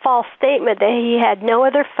made a false statement that he had no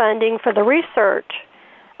other funding for the research,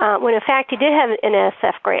 when in fact he did have an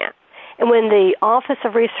NSF grant. And when the Office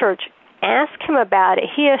of Research asked him about it,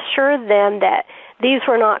 he assured them that these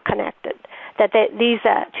were not connected, that these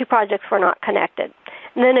 2 projects were not connected.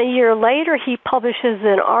 And then a year later, he publishes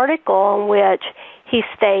an article in which he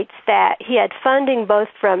states that he had funding both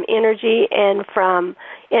from Energy and from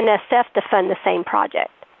NSF to fund the same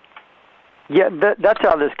project. Yeah, that's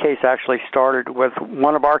how this case actually started, with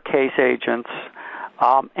one of our case agents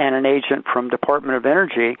and an agent from Department of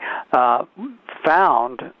Energy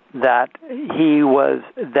found that he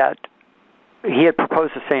had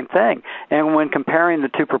proposed the same thing. And when comparing the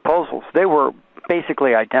 2 proposals, they were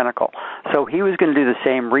basically identical. So he was going to do the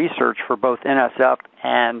same research for both NSF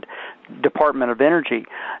and Department of Energy.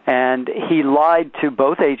 And he lied to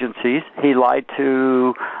both agencies. He lied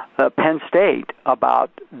to Penn State about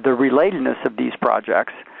the relatedness of these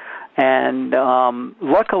projects. And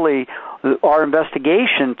luckily, our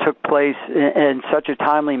investigation took place in such a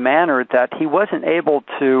timely manner that he wasn't able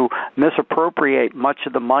to misappropriate much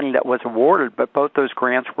of the money that was awarded, but both those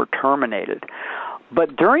grants were terminated.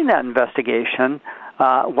 But during that investigation,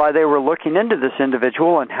 while they were looking into this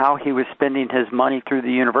individual and how he was spending his money through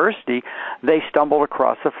the university, they stumbled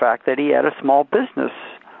across the fact that he had a small business,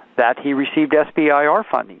 that he received SBIR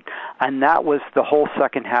funding. And that was the whole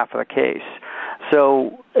second half of the case.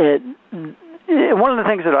 So one of the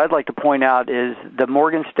things that I'd like to point out is the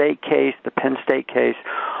Morgan State case, the Penn State case.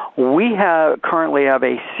 We currently have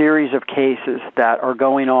a series of cases that are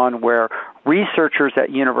going on where researchers at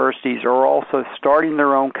universities are also starting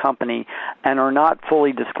their own company and are not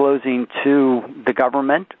fully disclosing to the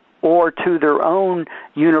government or to their own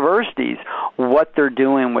universities what they're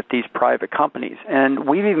doing with these private companies. And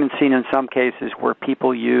we've even seen in some cases where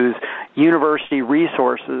people use university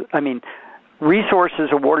resources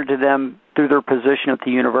awarded to them through their position at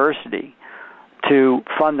the university to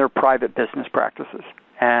fund their private business practices.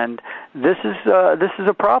 And this is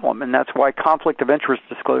a problem, and that's why conflict of interest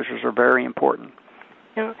disclosures are very important.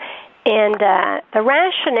 And the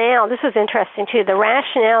rationale, this was interesting too, the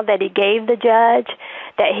rationale that he gave the judge,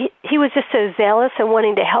 that he was just so zealous and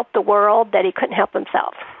wanting to help the world that he couldn't help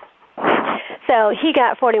himself. So he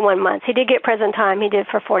got 41 months. He did get prison time. He did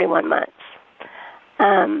for 41 months.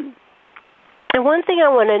 And one thing I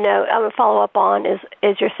want to follow up on is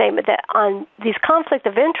your statement that on these conflict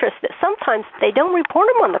of interest, that sometimes they don't report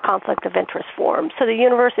them on the conflict of interest form, so the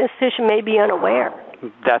university institution may be unaware.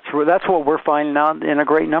 That's what we're finding out in a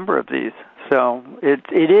great number of these. So it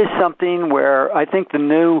is something where I think the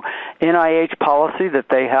new NIH policy that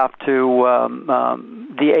they have to,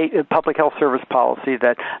 the public health service policy,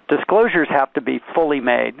 that disclosures have to be fully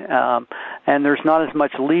made, and there's not as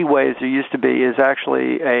much leeway as there used to be, is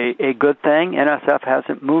actually a good thing. NSF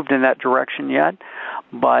hasn't moved in that direction yet,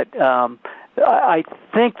 but I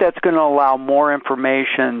think that's going to allow more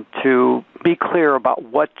information to be clear about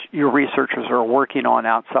what your researchers are working on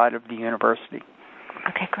outside of the university.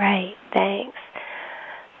 Okay, great. Thanks.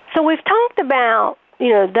 So we've talked about,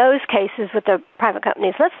 those cases with the private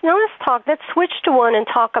companies. Let's switch to one and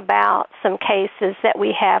talk about some cases that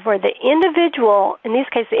we have where the individual, in these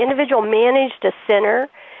cases, the individual managed a center.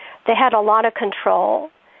 They had a lot of control,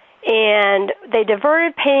 and they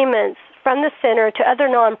diverted payments from the center to other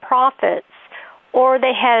nonprofits, or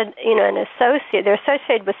they had, an associate. They're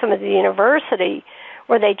associated with some of the university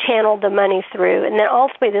where they channeled the money through, and then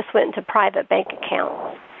ultimately this went into private bank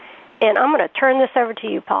accounts. And I'm going to turn this over to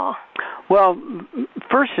you, Paul. Well,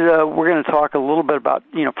 first we're going to talk a little bit about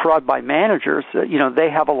fraud by managers. They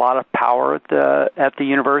have a lot of power at the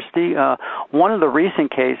university. One of the recent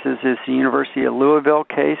cases is the University of Louisville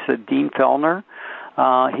case of Dean Fellner.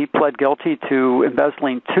 He pled guilty to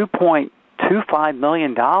embezzling $2.25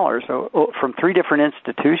 million from 3 different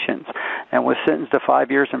institutions and was sentenced to 5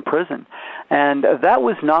 years in prison. And that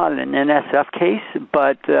was not an NSF case,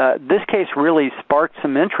 but this case really sparked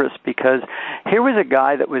some interest because here was a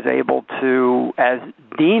guy that was able to, as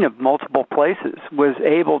dean of multiple places, was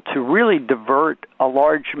able to really divert a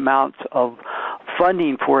large amount of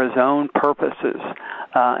funding for his own purposes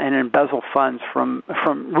and embezzle funds from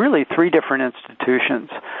really 3 different institutions.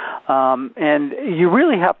 And you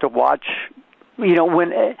really have to watch, and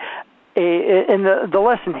the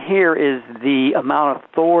lesson here is the amount of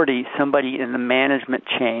authority somebody in the management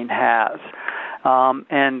chain has.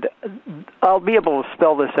 And I'll be able to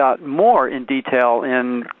spell this out more in detail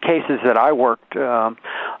in cases that I worked.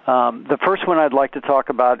 The first one I'd like to talk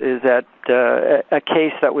about is that a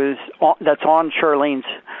case that's on Charlene's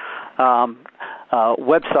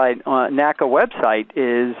website, NACA website,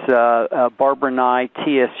 is Barbara Nye,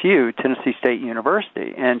 TSU, Tennessee State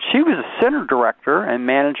University, and she was a center director and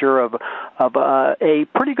manager of a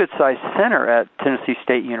pretty good-sized center at Tennessee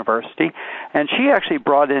State University, and she actually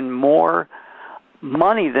brought in more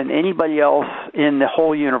money than anybody else in the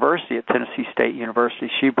whole university at Tennessee State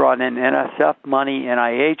University. She brought in NSF money,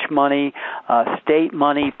 NIH money, state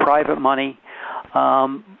money, private money.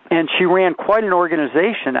 And she ran quite an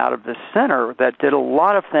organization out of this center that did a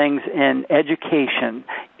lot of things in education,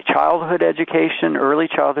 childhood education, early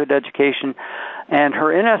childhood education, and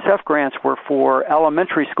her NSF grants were for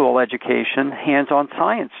elementary school education, hands-on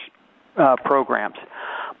science programs.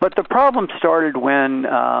 But the problem started when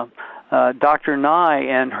Dr. Nye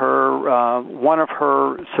and one of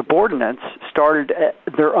her subordinates started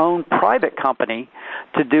their own private company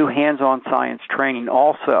to do hands-on science training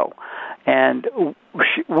also. And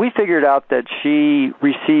we figured out that she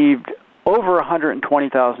received over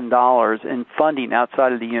 $120,000 in funding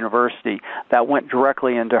outside of the university that went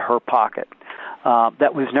directly into her pocket.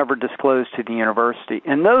 That was never disclosed to the university.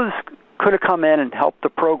 And those could have come in and helped the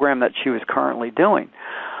program that she was currently doing.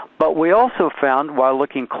 But we also found, while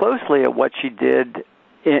looking closely at what she did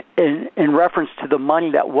in reference to the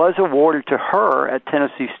money that was awarded to her at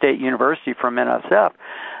Tennessee State University from NSF,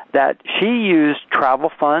 that she used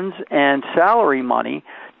travel funds and salary money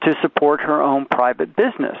to support her own private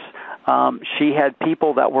business. She had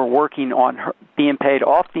people that were working on her, being paid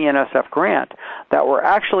off the NSF grant, that were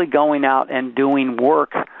actually going out and doing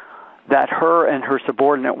work that her and her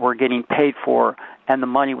subordinate were getting paid for, and the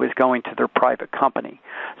money was going to their private company.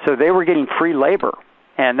 So they were getting free labor,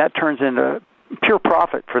 and that turns into pure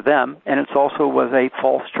profit for them, and it also was a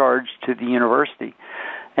false charge to the university.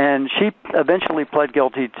 And she eventually pled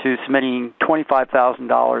guilty to submitting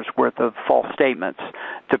 $25,000 worth of false statements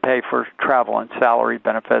to pay for travel and salary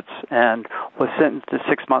benefits, and was sentenced to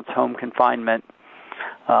 6 months home confinement,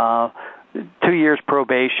 2 years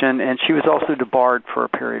probation, and she was also debarred for a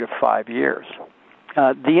period of 5 years.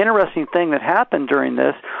 The interesting thing that happened during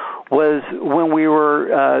this was when we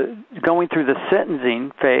were going through the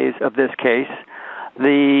sentencing phase of this case,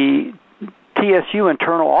 the TSU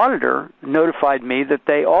internal auditor notified me that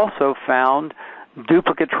they also found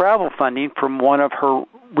duplicate travel funding from one of her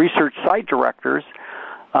research site directors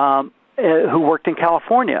who worked in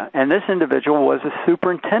California. And this individual was a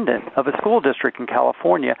superintendent of a school district in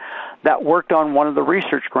California that worked on one of the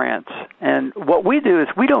research grants. And what we do is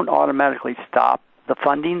we don't automatically stop the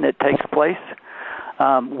funding that takes place.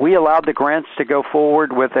 We allowed the grants to go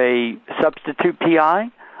forward with a substitute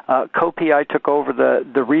PI. Co-PI took over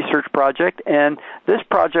the research project, and this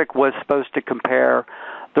project was supposed to compare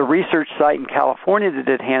the research site in California that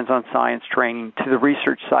did hands-on science training to the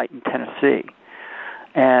research site in Tennessee.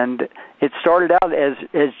 And it started out as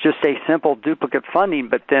just a simple duplicate funding,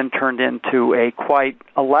 but then turned into a quite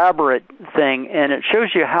elaborate thing, and it shows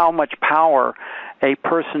you how much power a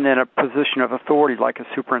person in a position of authority like a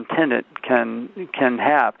superintendent can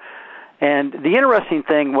have. And the interesting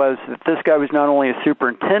thing was that this guy was not only a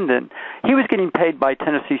superintendent, he was getting paid by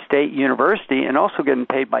Tennessee State University and also getting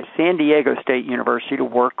paid by San Diego State University to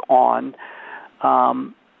work on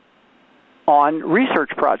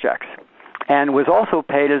research projects, and was also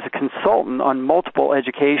paid as a consultant on multiple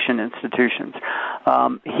education institutions.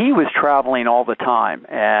 He was traveling all the time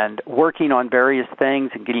and working on various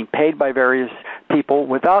things and getting paid by various people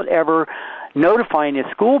without ever notifying his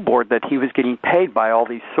school board that he was getting paid by all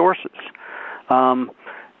these sources.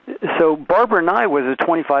 So Barbara and I was a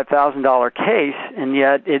 $25,000 case, and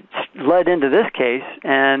yet it led into this case,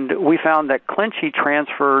 and we found that Clinchy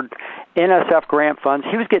transferred NSF grant funds.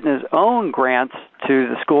 He was getting his own grants to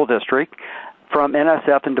the school district from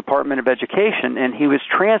NSF and Department of Education, and he was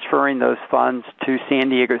transferring those funds to San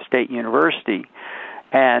Diego State University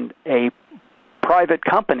and a private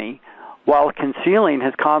company, while concealing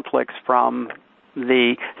his conflicts from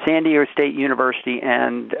the San Diego State University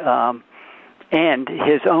and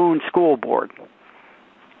his own school board.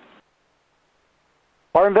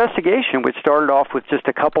 Our investigation, which started off with just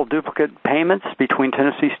a couple duplicate payments between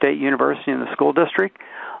Tennessee State University and the school district,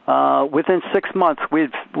 within 6 months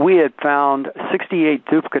we had found 68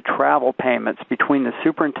 duplicate travel payments between the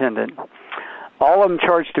superintendent, all of them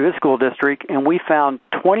charged to his school district, and we found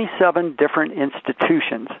 27 different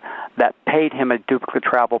institutions that paid him a duplicate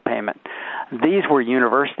travel payment. These were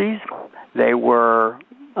universities, they were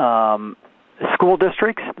school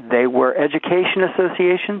districts, they were education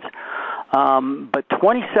associations, but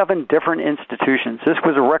 27 different institutions. This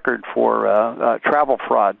was a record for travel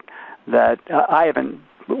fraud that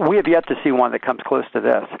we have yet to see one that comes close to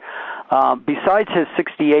this. Besides his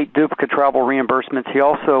 68 duplicate travel reimbursements, he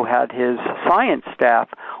also had his science staff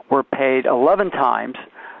were paid 11 times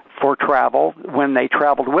for travel when they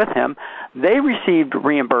traveled with him. They received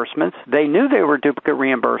reimbursements. They knew they were duplicate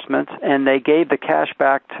reimbursements, and they gave the cash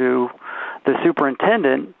back to the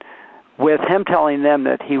superintendent with him telling them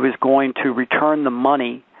that he was going to return the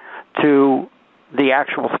money to the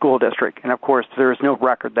actual school district. And, of course, there is no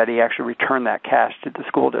record that he actually returned that cash to the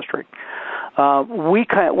school district. We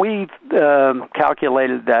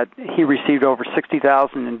calculated that he received over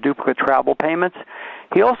 $60,000 in duplicate travel payments.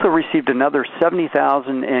 He also received another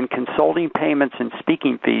 $70,000 in consulting payments and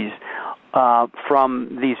speaking fees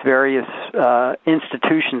from these various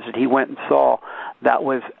institutions that he went and saw that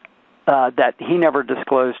he never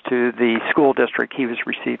disclosed to the school district he was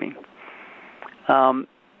receiving.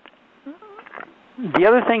 The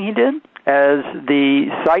other thing he did, as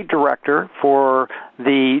the site director for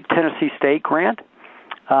the Tennessee State grant,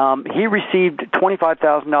 he received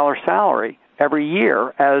 $25,000 salary every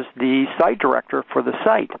year as the site director for the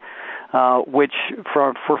site, which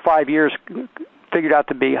for 5 years figured out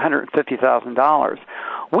to be $150,000.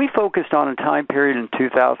 We focused on a time period in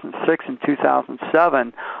 2006 and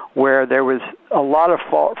 2007 where there was a lot of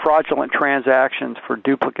fraudulent transactions for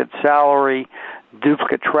duplicate salary,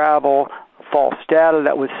 duplicate travel, false data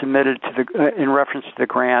that was submitted to in reference to the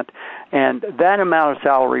grant, and that amount of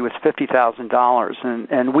salary was $50,000,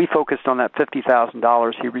 and we focused on that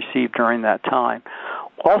 $50,000 he received during that time.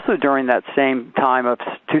 Also during that same time of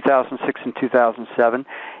 2006 and 2007,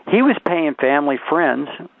 he was paying family friends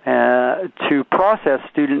to process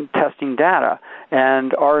student testing data,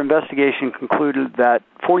 and our investigation concluded that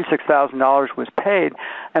 $46,000 was paid,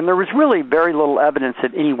 and there was really very little evidence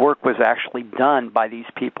that any work was actually done by these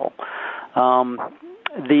people.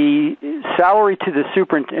 The salary to the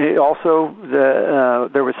superintendent, also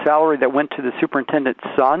there was salary that went to the superintendent's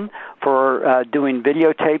son for doing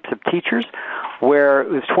videotapes of teachers, where it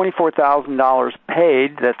was $24,000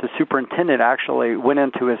 paid that the superintendent actually went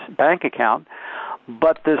into his bank account,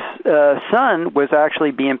 but this son was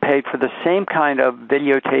actually being paid for the same kind of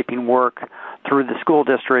videotaping work through the school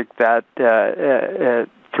district that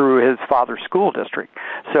through his father's school district.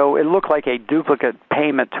 So it looked like a duplicate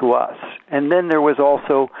payment to us. And then there was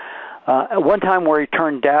also one time where he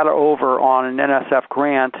turned data over on an NSF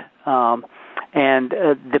grant, and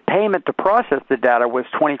the payment to process the data was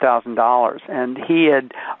 $20,000. And he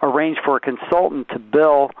had arranged for a consultant to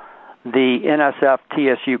bill the NSF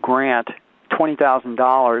TSU grant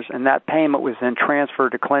 $20,000, and that payment was then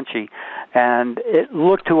transferred to Clinchy. And it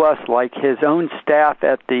looked to us like his own staff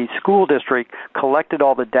at the school district collected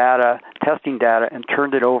all the data, testing data, and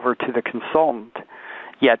turned it over to the consultant,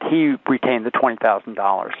 yet he retained the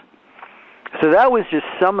 $20,000. So that was just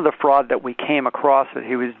some of the fraud that we came across that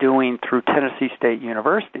he was doing through Tennessee State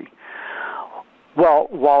University. Well,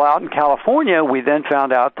 while out in California, we then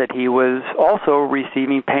found out that he was also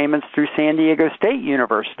receiving payments through San Diego State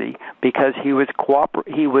University because he was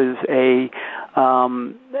a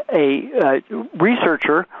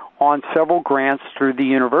researcher on several grants through the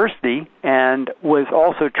university and was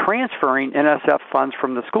also transferring NSF funds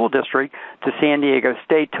from the school district to San Diego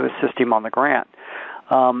State to assist him on the grant.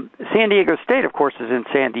 San Diego State, of course, is in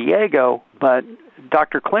San Diego, but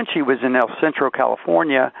Dr. Clinchy was in El Centro,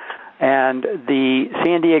 California, and the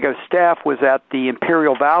San Diego staff was at the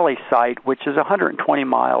Imperial Valley site, which is 120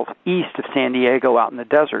 miles east of San Diego out in the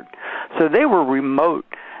desert. So they were remote,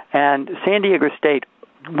 and San Diego State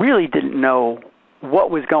really didn't know what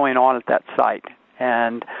was going on at that site.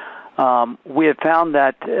 And we had found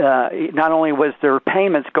that not only was there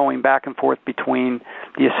payments going back and forth between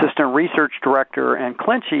the assistant research director and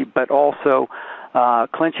Clinchy, but also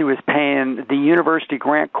Clinchy was paying the university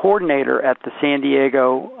grant coordinator at the San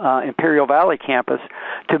Diego Imperial Valley campus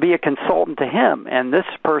to be a consultant to him. And this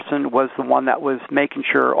person was the one that was making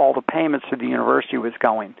sure all the payments to the university was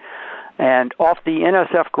going. And off the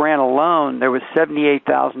NSF grant alone, there was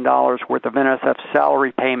 $78,000 worth of NSF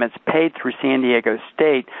salary payments paid through San Diego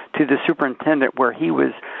State to the superintendent, where he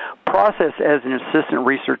was processed as an assistant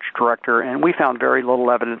research director, and we found very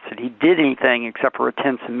little evidence that he did anything except for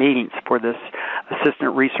attend some meetings for this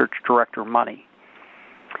assistant research director money.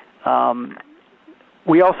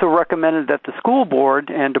 We also recommended that the school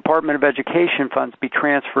board and Department of Education funds be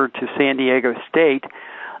transferred to San Diego State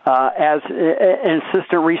as an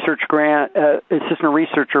assistant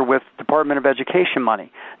researcher with Department of Education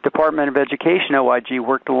money. Department of Education OIG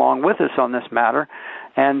worked along with us on this matter,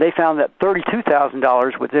 and they found that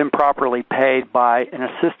 $32,000 was improperly paid by an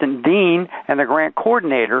assistant dean and the grant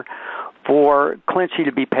coordinator for Clinchy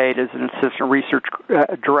to be paid as an assistant research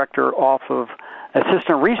researcher off of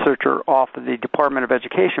the Department of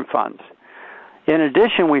Education funds. In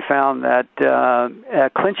addition, we found that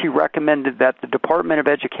Clinchy recommended that the Department of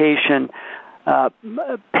Education funds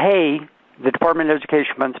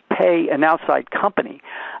pay an outside company,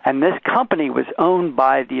 and this company was owned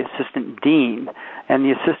by the assistant dean, and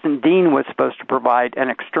the assistant dean was supposed to provide an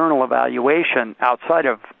external evaluation outside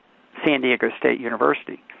of San Diego State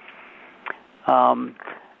University.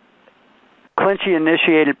 Clinchy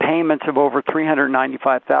initiated payments of over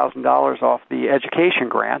 $395,000 off the education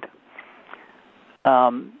grant.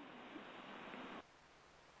 The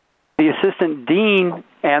assistant dean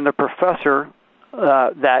and the professor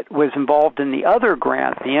that was involved in the other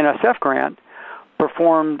grant, the NSF grant,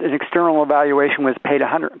 performed an external evaluation, was paid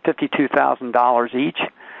 $152,000 each.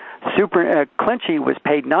 Clinchy was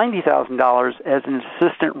paid $90,000 as an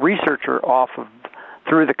assistant researcher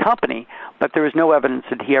through the company, but there was no evidence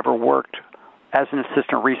that he ever worked as an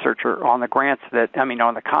assistant researcher on the grants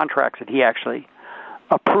on the contracts that he actually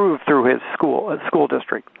approved through his school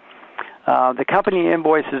district. The company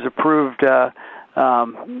invoices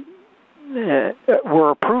were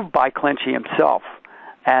approved by Clinchy himself,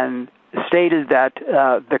 and stated that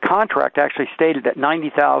the contract actually stated that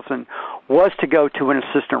 $90,000 was to go to an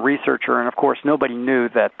assistant researcher, and of course nobody knew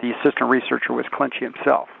that the assistant researcher was Clinchy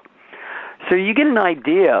himself. So you get an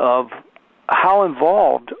idea of how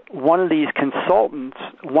involved one of these consultants,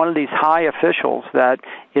 one of these high officials that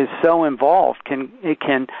is so involved can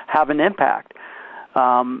have an impact.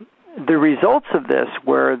 The results of this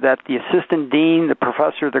were that the assistant dean, the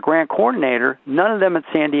professor, the grant coordinator, none of them at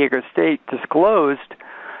San Diego State disclosed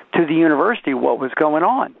to the university what was going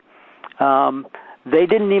on. They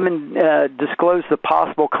didn't even disclose the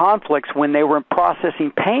possible conflicts when they were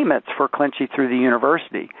processing payments for Clinchy through the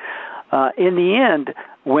university. In the end,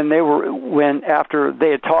 after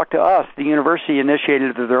they had talked to us, the university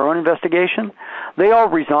initiated their own investigation. They all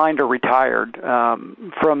resigned or retired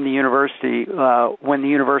from the university when the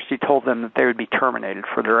university told them that they would be terminated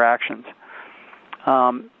for their actions.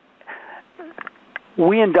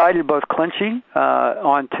 We indicted both Clinchy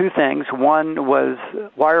on two things. One was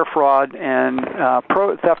wire fraud and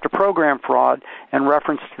theft of program fraud in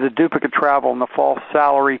reference to the duplicate travel and the false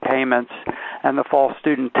salary payments and the false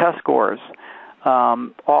student test scores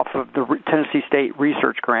off of the Tennessee State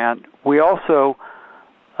Research Grant. We also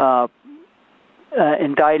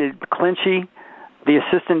indicted Clinchy, the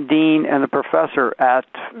assistant dean, and the professor at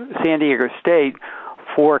San Diego State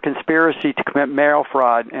for conspiracy to commit mail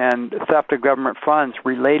fraud and theft of government funds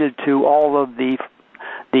related to all of the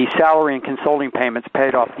salary and consulting payments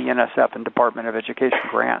paid off the NSF and Department of Education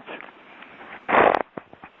grants.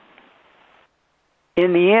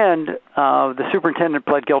 In the end, the superintendent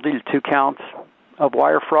pled guilty to 2 counts of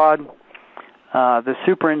wire fraud. He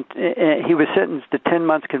was sentenced to 10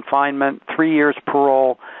 months confinement, 3 years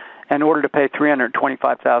parole, in order to pay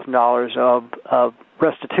 $325,000 of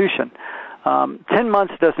restitution. 10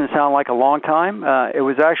 months doesn't sound like a long time. It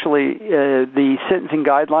was actually, the sentencing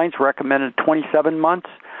guidelines recommended 27 months.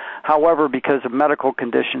 However, because of medical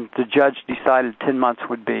conditions, the judge decided 10 months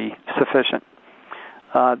would be sufficient.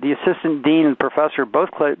 The assistant dean and professor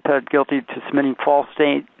both pled guilty to submitting false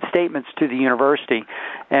statements to the university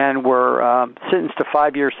and were sentenced to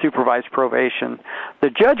 5 years supervised probation. The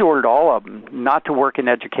judge ordered all of them not to work in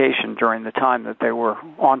education during the time that they were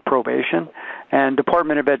on probation, and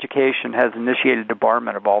Department of Education has initiated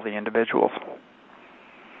debarment of all the individuals.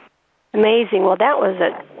 Amazing. Well, that was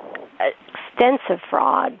an extensive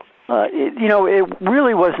fraud. It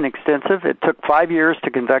really wasn't extensive. It took 5 years to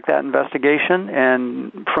conduct that investigation,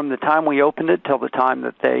 and from the time we opened it till the time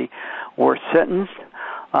that they were sentenced,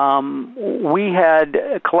 we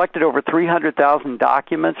had collected over 300,000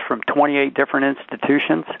 documents from 28 different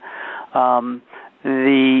institutions.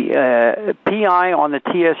 The PI on the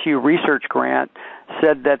TSU research grant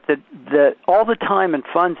said that all the time and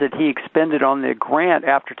funds that he expended on the grant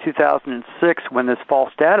after 2006, when this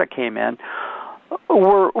false data came in,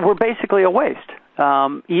 were basically a waste.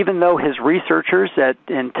 Even though his researchers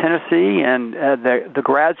in Tennessee and the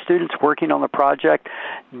grad students working on the project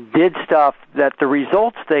did stuff that the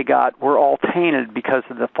results they got were all tainted because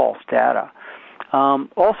of the false data.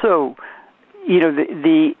 Also,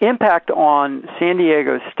 the impact on San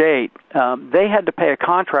Diego State, they had to pay a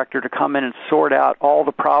contractor to come in and sort out all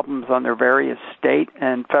the problems on their various state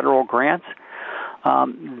and federal grants.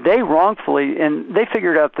 They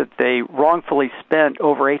figured out that they wrongfully spent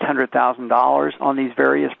over $800,000 on these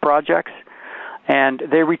various projects, and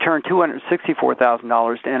they returned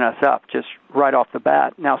 $264,000 to NSF just right off the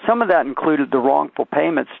bat. Now, some of that included the wrongful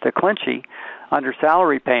payments to Clinchy under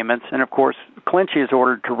salary payments, and of course, Clinchy is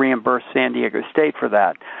ordered to reimburse San Diego State for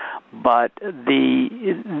that. But they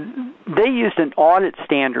used an audit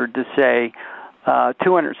standard to say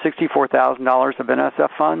 $264,000 of NSF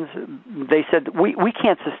funds. They said, we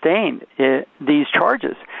can't sustain these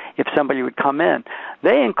charges if somebody would come in.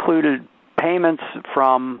 They included payments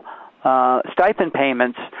from stipend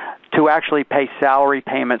payments to actually pay salary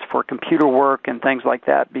payments for computer work and things like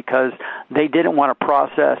that, because they didn't want to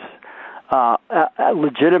process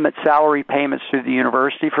legitimate salary payments through the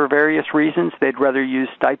university for various reasons. They'd rather use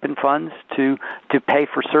stipend funds to pay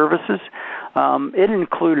for services. It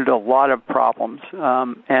included a lot of problems,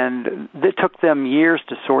 and it took them years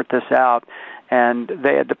to sort this out, and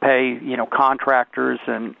they had to pay, contractors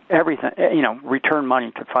and everything, return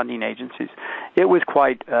money to funding agencies. It was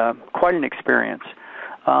quite an experience.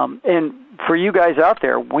 And for you guys out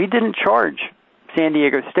there, we didn't charge San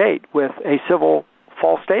Diego State with a civil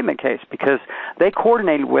false statement case because they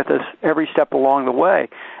coordinated with us every step along the way,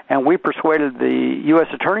 and we persuaded the U.S.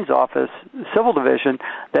 Attorney's Office Civil Division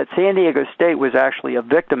that San Diego State was actually a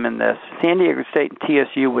victim in this. San Diego State and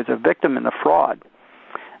TSU was a victim in the fraud.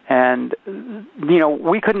 And,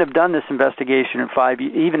 we couldn't have done this investigation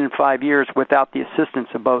even in 5 years without the assistance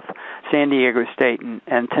of both San Diego State and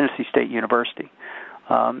Tennessee State University.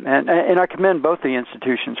 And I commend both the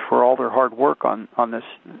institutions for all their hard work on this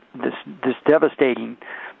devastating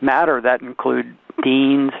matter that include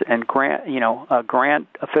deans and a grant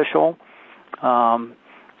official,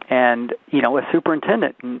 and a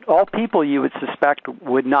superintendent, and all people you would suspect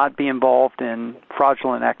would not be involved in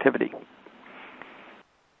fraudulent activity.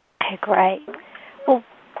 Okay, great. Well,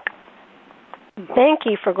 thank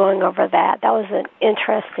you for going over that. That was an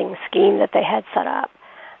interesting scheme that they had set up.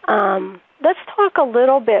 Let's talk a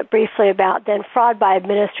little bit briefly about then fraud by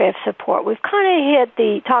administrative support. We've kind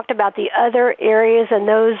of talked about the other areas and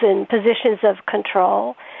those in positions of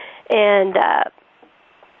control and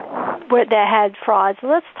where they had fraud. So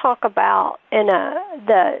let's talk about in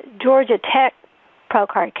the Georgia Tech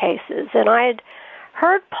Procard cases. And I had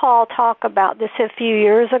heard Paul talk about this a few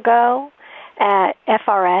years ago at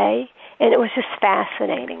FRA, and it was just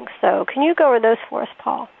fascinating. So can you go over those for us,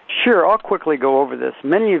 Paul? Sure, I'll quickly go over this.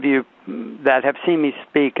 Many of you that have seen me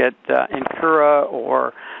speak at Incura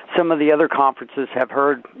or some of the other conferences have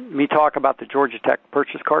heard me talk about the Georgia Tech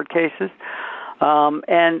purchase card cases.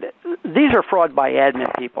 And these are fraud by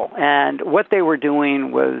admin people. And what they were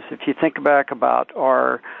doing was, if you think back about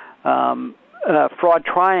our fraud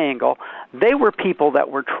triangle, they were people that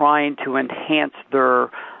were trying to enhance their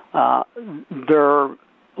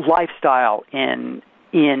lifestyle in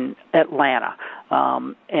Atlanta.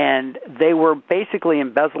 And they were basically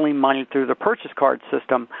embezzling money through the purchase card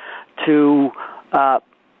system to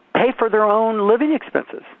pay for their own living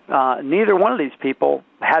expenses. Neither one of these people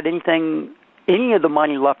had any of the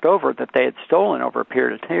money left over that they had stolen over a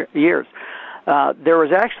period of years. There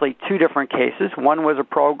was actually two different cases. One was a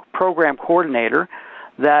program coordinator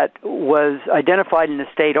that was identified in the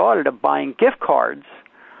state audit of buying gift cards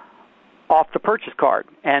off the purchase card.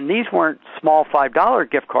 And these weren't small $5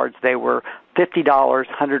 gift cards. They were $50,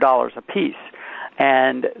 $100 a piece.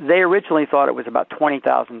 And they originally thought it was about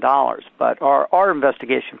 $20,000, but our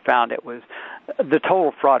investigation found the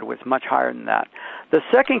total fraud was much higher than that. The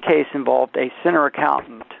second case involved a center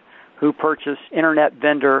accountant who purchased internet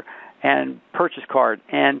vendor and purchase card.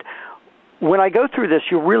 And when I go through this,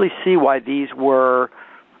 you'll really see why these were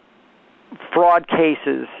fraud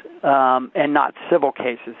cases and not civil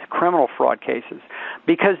cases, criminal fraud cases,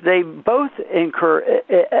 because they both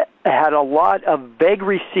had a lot of vague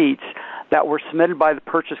receipts that were submitted by the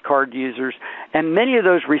purchase card users, and many of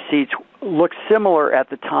those receipts looked similar at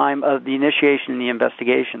the time of the initiation of the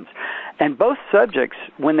investigations. And both subjects,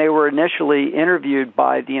 when they were initially interviewed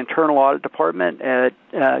by the Internal Audit Department at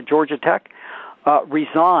Georgia Tech,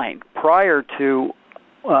 resigned prior to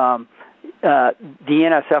the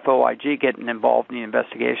NSF OIG getting involved in the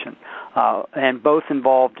investigation, and both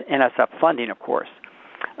involved NSF funding, of course.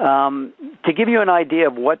 To give you an idea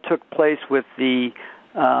of what took place with the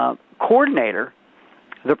coordinator,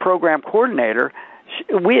 the program coordinator,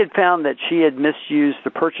 we had found that she had misused the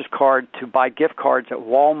purchase card to buy gift cards at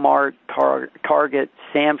Walmart, Target,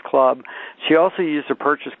 Sam's Club. She also used the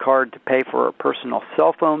purchase card to pay for her personal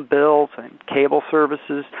cell phone bills and cable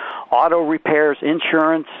services, auto repairs,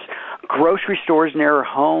 insurance, grocery stores near her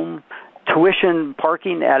home, tuition,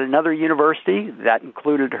 parking at another university. That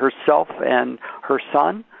included herself and her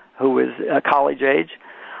son, who was college age.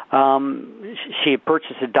 She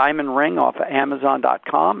purchased a diamond ring off of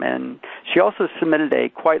Amazon.com, and she also submitted a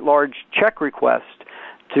quite large check request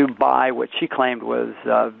to buy what she claimed was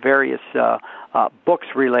various books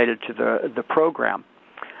related to the program.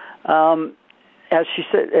 As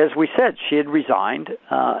we said, she had resigned.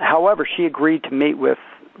 However, she agreed to meet with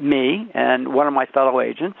me and one of my fellow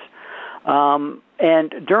agents. And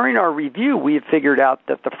during our review, we had figured out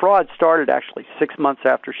that the fraud started actually 6 months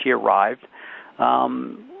after she arrived.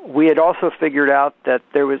 We had also figured out that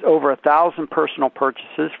there was over 1,000 personal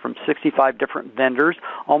purchases from 65 different vendors,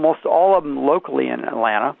 almost all of them locally in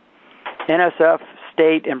Atlanta. NSF,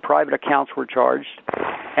 state, and private accounts were charged,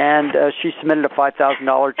 and she submitted a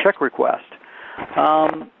 $5,000 check request.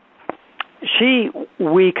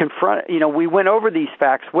 We went over these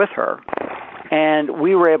facts with her, and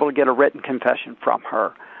we were able to get a written confession from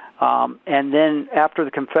her. And then after the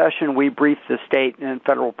confession, we briefed the state and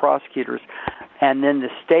federal prosecutors, and then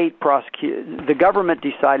the government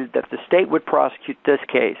decided that the state would prosecute this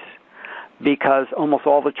case because almost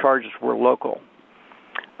all the charges were local.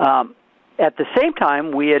 At the same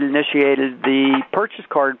time, we had initiated the purchase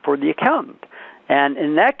card for the accountant. And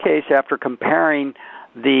in that case, after comparing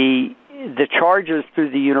the charges through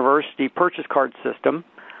the university purchase card system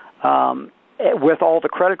with all the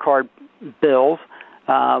credit card bills,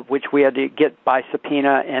 which we had to get by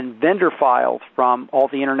subpoena, and vendor files from all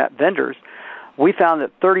the internet vendors, we found that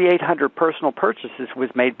 3,800 personal purchases was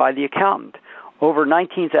made by the accountant, over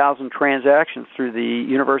 19,000 transactions through the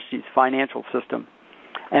university's financial system,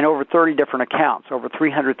 and over 30 different accounts. Over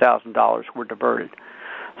 $300,000 were diverted.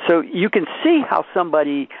 So you can see how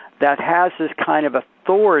somebody that has this kind of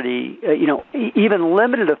authority, even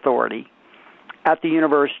limited authority at the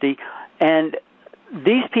university, and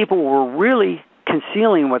these people were really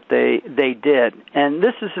concealing what they did. And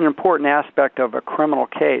this is an important aspect of a criminal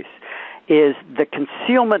case, is the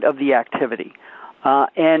concealment of the activity.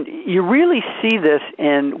 And you really see this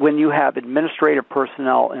when you have administrative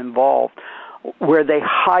personnel involved, where they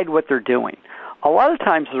hide what they're doing. A lot of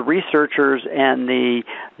times the researchers and the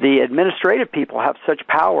administrative people have such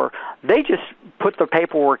power, they just put the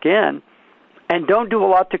paperwork in and don't do a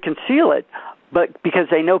lot to conceal it, but because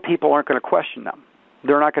they know people aren't going to question them.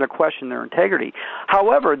 They're not going to question their integrity.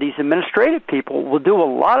 However, these administrative people will do a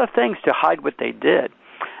lot of things to hide what they did.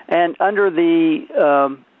 And under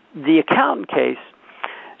the accountant case,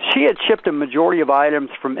 she had shipped a majority of items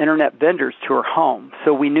from Internet vendors to her home,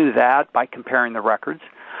 so we knew that by comparing the records.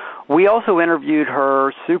 We also interviewed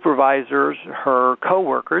her supervisors, her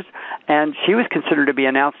coworkers, and she was considered to be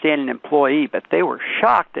an outstanding employee, but they were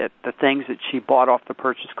shocked at the things that she bought off the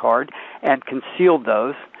purchase card and concealed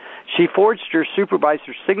those. She forged her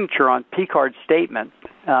supervisor's signature on P-card statement,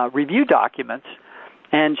 review documents,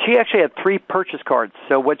 and she actually had 3 purchase cards.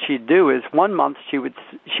 So what she'd do is 1 month she would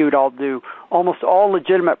do almost all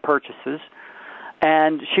legitimate purchases,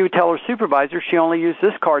 and she would tell her supervisor she only used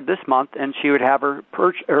this card this month, and she would have her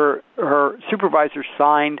supervisor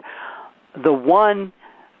sign the one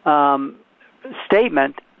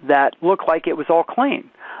statement that looked like it was all clean.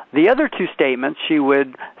 The other 2 statements she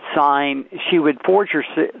would forge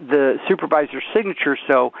the supervisor's signature,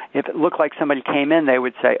 so if it looked like somebody came in, they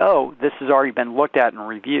would say, oh, this has already been looked at and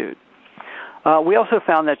reviewed. We also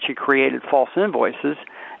found that she created false invoices,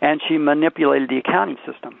 and she manipulated the accounting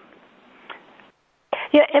system.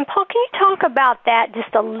 Yeah, and Paul, can you talk about that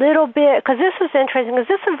just a little bit? Because this was interesting, because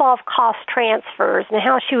this involved cost transfers and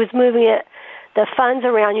how she was moving the funds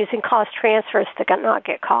around using cost transfers to not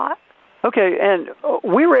get caught. Okay, and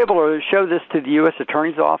we were able to show this to the U.S.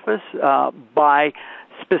 Attorney's Office by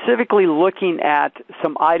specifically looking at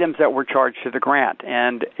some items that were charged to the grant.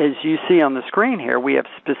 And as you see on the screen here, we have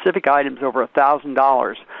specific items over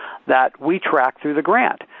 $1,000 that we track through the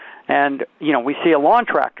grant. And, we see a lawn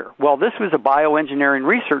tractor. Well, this was a bioengineering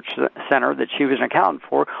research center that she was an accountant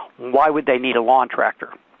for. Why would they need a lawn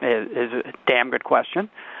tractor is a damn good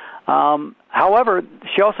question. However,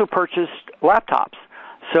 she also purchased laptops.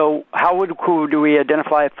 So how do we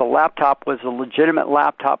identify if the laptop was a legitimate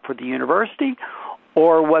laptop for the university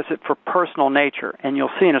or was it for personal nature? And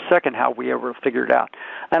you'll see in a second how we ever figured it out.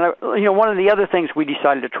 And, one of the other things we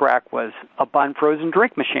decided to track was a bun frozen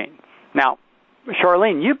drink machine. Now,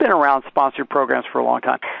 Charlene, you've been around sponsored programs for a long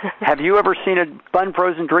time. Have you ever seen a bun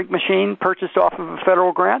frozen drink machine purchased off of a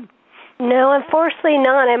federal grant? No, unfortunately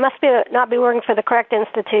not. I must not be working for the correct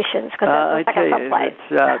institutions because that's the second place.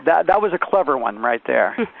 That was a clever one right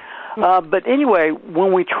there. But anyway,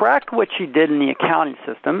 when we tracked what she did in the accounting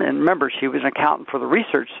system, and remember, she was an accountant for the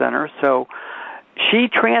research center, so she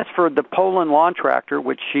transferred the Poland lawn tractor,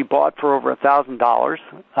 which she bought for over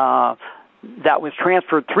 $1,000, that was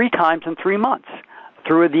transferred 3 times in 3 months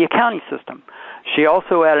through the accounting system. She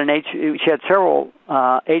also had she had several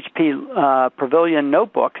HP Pavilion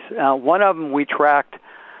notebooks. One of them we tracked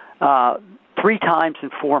 3 times in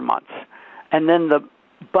 4 months. And then the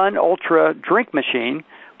Bun Ultra drink machine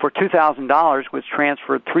for $2,000 was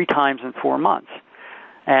transferred 3 times in 4 months.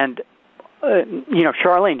 And,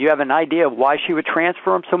 Charlene, do you have an idea of why she would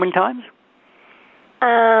transfer them so many times?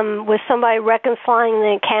 Was somebody reconciling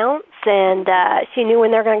the accounts, and she knew when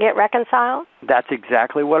they're going to get reconciled? That's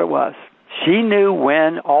exactly what it was. She knew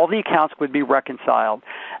when all the accounts would be reconciled,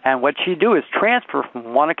 and what she'd do is transfer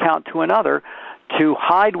from one account to another to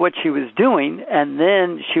hide what she was doing, and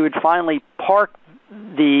then she would finally park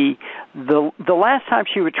the last time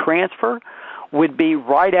she would transfer would be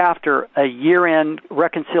right after a year-end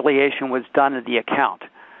reconciliation was done of the account.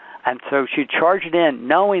 And so she'd charge it in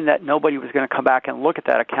knowing that nobody was going to come back and look at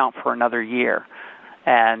that account for another year.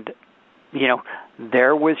 And,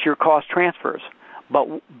 there was your cost transfers.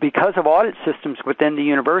 But because of audit systems within the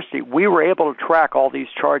university, we were able to track all these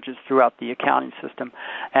charges throughout the accounting system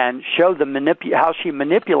and show how she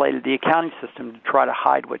manipulated the accounting system to try to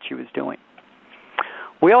hide what she was doing.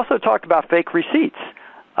 We also talked about fake receipts.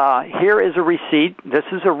 Here is a receipt. This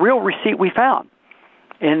is a real receipt we found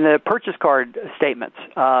in the purchase card statements.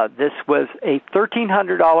 This was a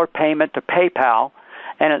 $1,300 payment to PayPal,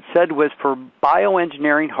 and it said was for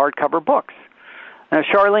bioengineering hardcover books. Now,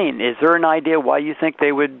 Charlene, is there an idea why you think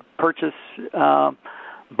they would purchase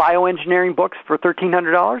bioengineering books for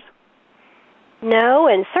 $1,300? No,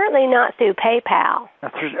 and certainly not through PayPal.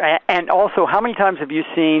 And also, how many times have you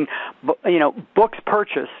seen, books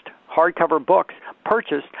purchased, hardcover books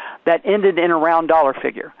purchased that ended in a round dollar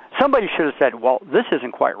figure? Somebody should have said, well, this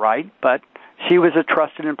isn't quite right, but she was a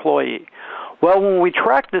trusted employee. Well, when we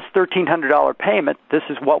tracked this $1,300 payment, this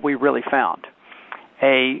is what we really found.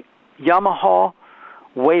 A Yamaha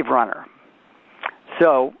Wave Runner.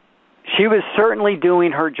 So she was certainly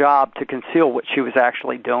doing her job to conceal what she was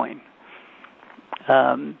actually doing.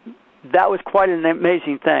 That was quite an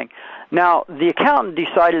amazing thing. Now, the accountant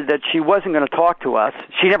decided that she wasn't going to talk to us.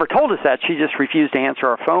 She never told us that. She just refused to answer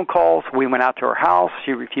our phone calls. We went out to her house.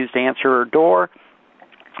 She refused to answer her door.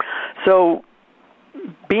 So,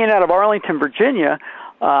 being out of Arlington, Virginia,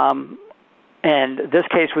 and this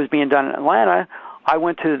case was being done in Atlanta, I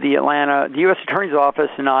went to the U.S. Attorney's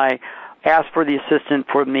Office, and I asked for the assistant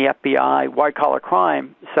from the FBI white-collar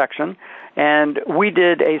crime section, and we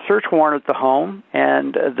did a search warrant at the home,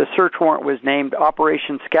 and the search warrant was named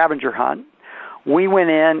Operation Scavenger Hunt. We went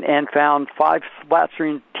in and found 5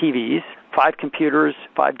 flat-screen TVs, 5 computers,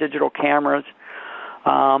 5 digital cameras,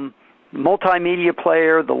 multimedia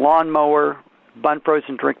player, the lawnmower, bun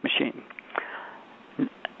frozen drink machine.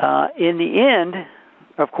 In the end,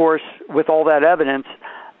 of course, with all that evidence,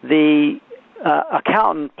 the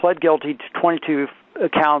accountant pled guilty to 22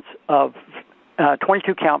 counts of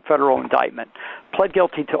 22-count federal indictment, pled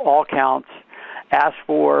guilty to all counts, asked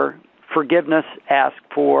for forgiveness, asked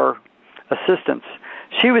for assistance.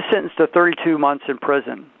 She was sentenced to 32 months in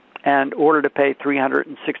prison and ordered to pay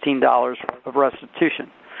 $316 of restitution.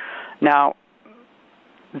 Now,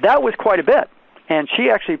 that was quite a bit, and she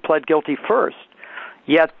actually pled guilty first.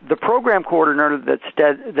 Yet the program coordinator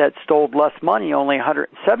that stole less money, only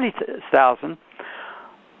 $170,000,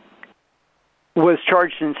 was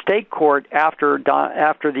charged in state court after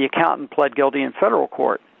the accountant pled guilty in federal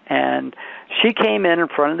court. And she came in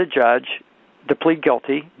front of the judge to plead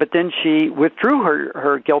guilty, but then she withdrew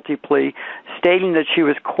her guilty plea, stating that she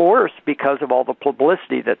was coerced because of all the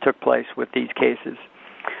publicity that took place with these cases.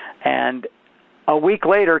 And a week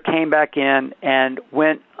later came back in and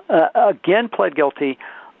went again pled guilty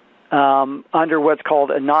under what's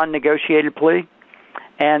called a non-negotiated plea.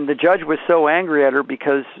 And the judge was so angry at her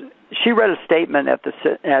because she read a statement at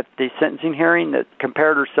the sentencing hearing that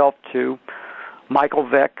compared herself to Michael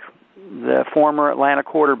Vick, the former Atlanta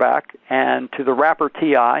quarterback, and to the rapper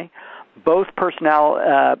T.I., both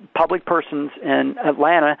public persons in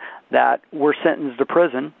Atlanta that were sentenced to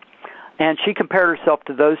prison. And she compared herself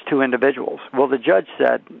to those two individuals. Well, the judge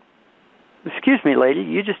said, "Excuse me, lady,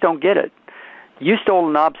 you just don't get it. You stole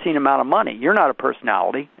an obscene amount of money. You're not a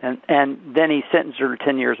personality." And then he sentenced her to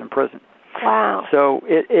 10 years in prison. Wow. So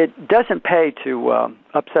it doesn't pay to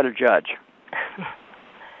upset a judge.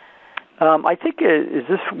 I think, is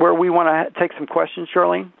this where we want to take some questions,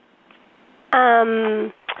 Charlene?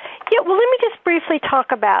 Yeah, well, let me just briefly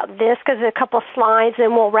talk about this because there's a couple of slides,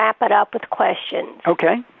 and we'll wrap it up with questions.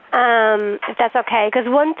 Okay. If that's okay, because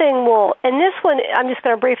one thing and this one I'm just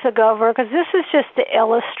going to briefly go over because this is just to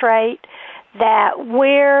illustrate that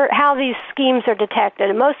how these schemes are detected.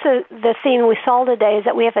 And most of the theme we saw today is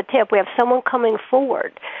that we have a tip. We have someone coming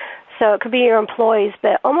forward. So it could be your employees,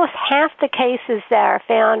 but almost half the cases that are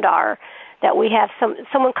found are that we have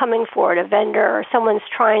someone coming forward, a vendor, or someone's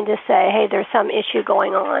trying to say, hey, there's some issue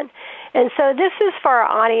going on. And so this is for our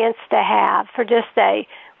audience to have, for just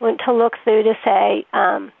to look through to say,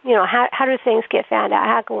 how do things get found out?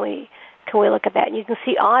 How can we look at that? And you can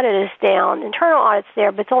see audit is down. Internal audit's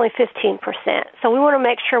there, but it's only 15%. So we want to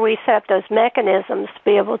make sure we set up those mechanisms to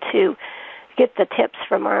be able to get the tips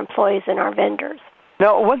from our employees and our vendors.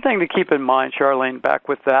 Now, one thing to keep in mind, Charlene, back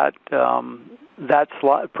with that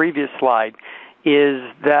previous slide, is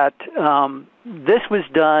that this was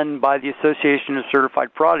done by the Association of Certified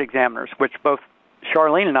Fraud Examiners, which both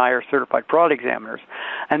Charlene and I are certified fraud examiners.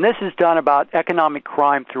 And this is done about economic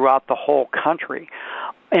crime throughout the whole country.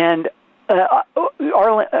 And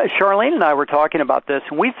Charlene and I were talking about this,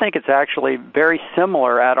 and we think it's actually very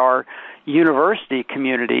similar at our university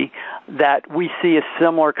community that we see a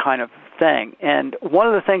similar kind of thing. And one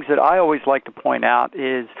of the things that I always like to point out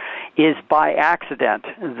is by accident,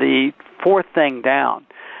 the fourth thing down.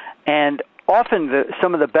 And often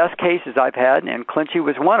some of the best cases I've had, and Clinchy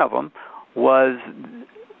was one of them, was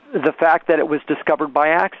the fact that it was discovered by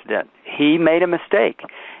accident. He made a mistake.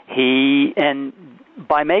 And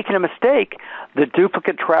by making a mistake, the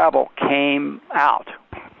duplicate travel came out.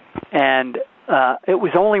 And it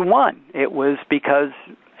was only one. It was because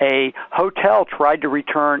a hotel tried to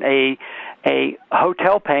return a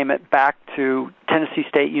hotel payment back to Tennessee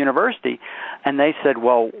State University. And they said,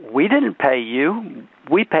 well, we didn't pay you.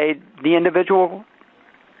 We paid the individual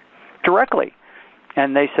directly.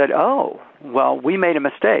 And they said, oh, well, we made a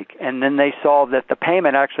mistake. And then they saw that the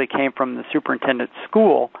payment actually came from the superintendent's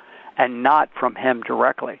school and not from him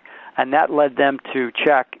directly. And that led them to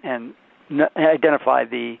check and identify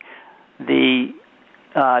the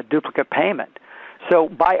duplicate payment. So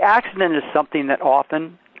by accident is something that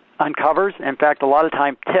often uncovers. In fact, a lot of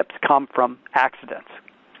time tips come from accidents.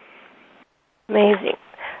 Amazing.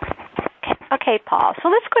 Okay, Paul. So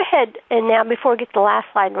let's go ahead and now, before we get to the last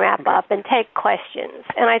slide and wrap up, and take questions.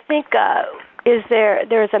 And I think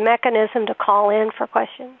there's a mechanism to call in for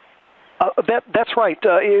questions? That's right.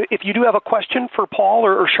 If you do have a question for Paul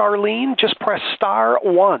or Charlene, just press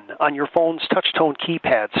 *1 on your phone's touch-tone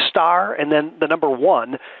keypad. Star and then the number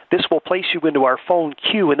 1. This will place you into our phone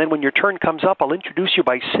queue, and then when your turn comes up, I'll introduce you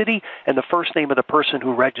by city and the first name of the person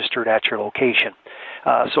who registered at your location.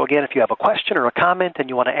 So again, if you have a question or a comment and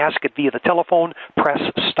you want to ask it via the telephone, press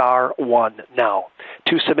 *1 now.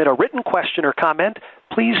 To submit a written question or comment,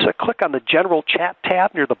 please click on the General Chat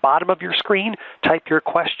tab near the bottom of your screen, type your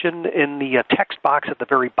question in the text box at the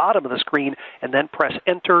very bottom of the screen, and then press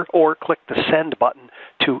Enter or click the Send button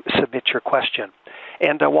to submit your question.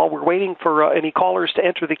 And while we're waiting for any callers to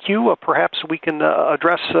enter the queue, perhaps we can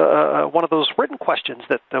address one of those written questions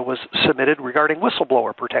that was submitted regarding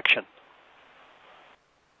whistleblower protection.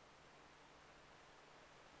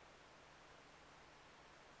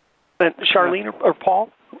 And Charlene or Paul?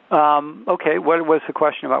 Okay, what was the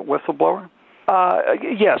question about whistleblower?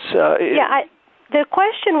 Yes. The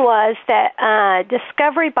question was that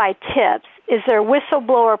discovery by tips, is there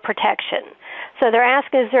whistleblower protection? So they're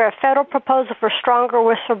asking, is there a federal proposal for stronger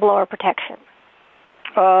whistleblower protection?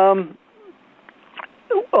 A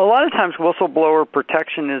lot of times whistleblower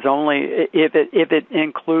protection is only if it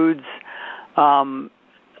includes certain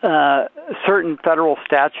federal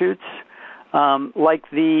statutes. Like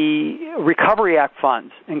the Recovery Act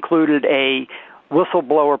funds included a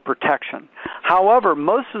whistleblower protection. However,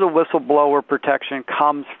 most of the whistleblower protection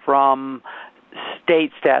comes from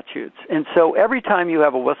state statutes. And so every time you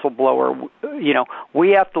have a whistleblower, we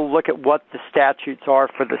have to look at what the statutes are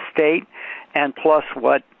for the state and plus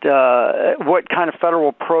what kind of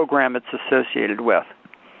federal program it's associated with.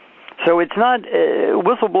 So it's not,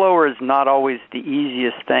 whistleblower is not always the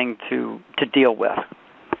easiest thing to deal with.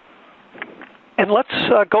 And let's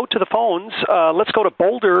go to the phones. Let's go to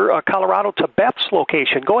Boulder, Colorado, to Beth's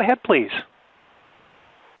location. Go ahead, please.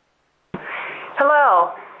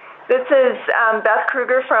 Hello. This is Beth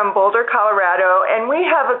Kruger from Boulder, Colorado, and we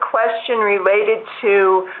have a question related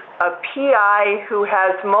to a PI who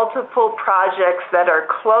has multiple projects that are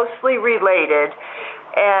closely related,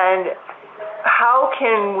 and how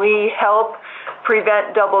can we help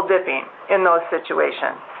prevent double dipping in those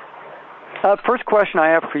situations? First question I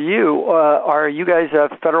have for you, are you guys a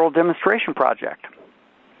federal demonstration project?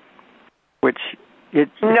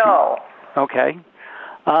 No. Okay.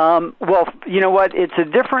 Well, you know what? It's a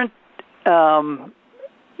different, there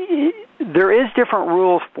is different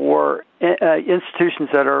rules for institutions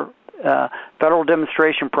that are federal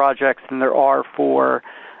demonstration projects than there are for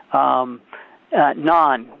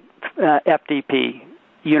non-FDP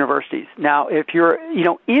universities. Now, if you're,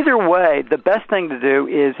 either way, the best thing to do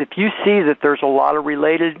is if you see that there's a lot of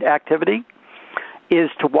related activity,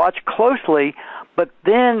 is to watch closely, but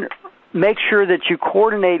then make sure that you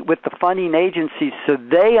coordinate with the funding agencies so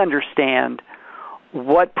they understand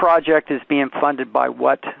what project is being funded by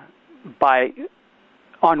what,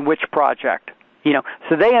 on which project.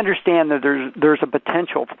 So they understand that there's a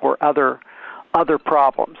potential for other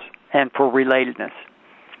problems and for relatedness.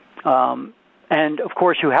 And of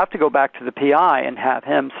course, you have to go back to the PI and have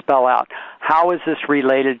him spell out how is this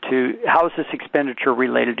expenditure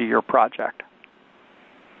related to your project.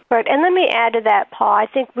 Right, and let me add to that, Paul. I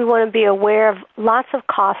think we want to be aware of lots of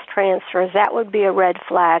cost transfers. That would be a red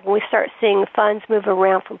flag. When we start seeing funds move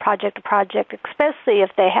around from project to project, especially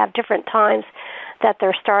if they have different times that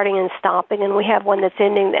they're starting and stopping, and we have one that's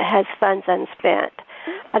ending that has funds unspent.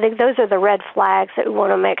 I think those are the red flags that we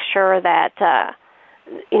want to make sure that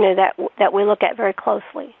that we look at very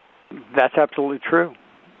closely. That's absolutely true.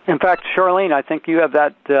 In fact, Charlene, I think you have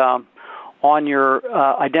that on your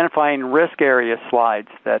identifying risk area slides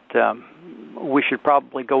that we should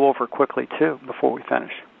probably go over quickly too before we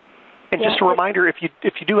finish. And just a reminder, if you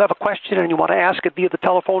do have a question and you want to ask it via the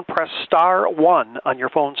telephone, press *1 on your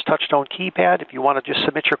phone's touch-tone keypad. If you want to just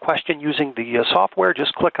submit your question using the software,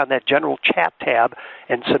 just click on that General Chat tab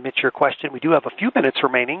and submit your question. We do have a few minutes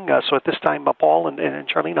remaining, so at this time, Paul and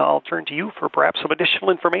Charlene, I'll turn to you for perhaps some additional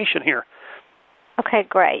information here. Okay,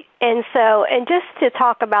 great. And just to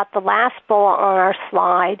talk about the last bullet on our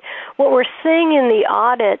slide, what we're seeing in the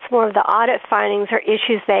audits, one of the audit findings are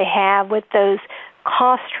issues they have with those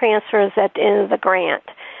cost transfers at the end of the grant,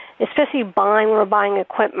 especially we're buying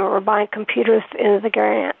equipment, we're buying computers at the end of the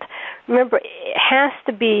grant. Remember, it has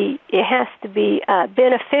to be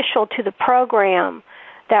beneficial to the program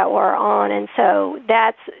that we're on, and so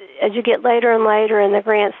that's, as you get later and later and the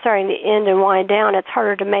grant's starting to end and wind down, it's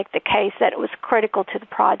harder to make the case that it was critical to the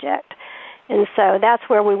project. And so that's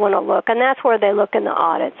where we want to look, and that's where they look in the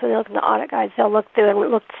audits. When they look in the audit guides, they'll look through and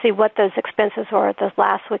look to see what those expenses were at those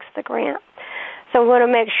last weeks of the grant. So we want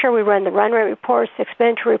to make sure we run the run rate reports, the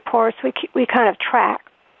expenditure reports. We kind of track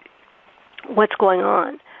what's going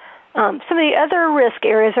on. Some of the other risk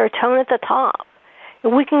areas are tone at the top.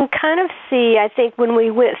 We can kind of see, I think, when we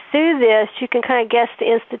went through this, you can kind of guess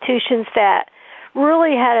the institutions that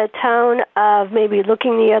really had a tone of maybe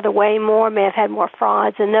looking the other way more, may have had more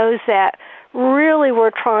frauds, and those that really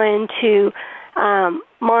were trying to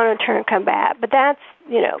monitor and combat. But that's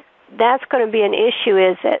going to be an issue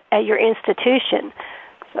is at your institution,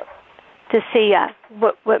 so, to see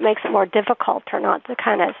what makes it more difficult or not to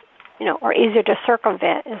kind of, or easier to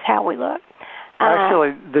circumvent is how we look.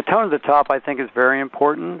 Actually, the tone at the top, I think, is very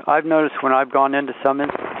important. I've noticed when I've gone into some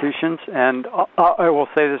institutions, and I will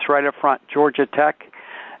say this right up front, Georgia Tech,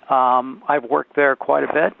 I've worked there quite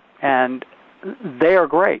a bit, and they are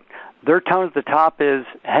great. Their tone at the top is,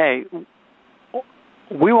 hey,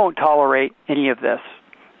 we won't tolerate any of this.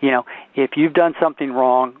 If you've done something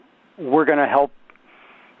wrong, we're going to help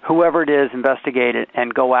whoever it is investigate it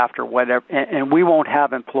and go after whatever, and we won't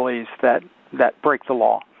have employees that break the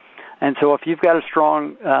law. And so if you've got a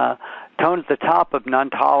strong tone at the top of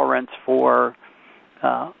non-tolerance for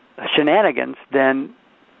shenanigans, then,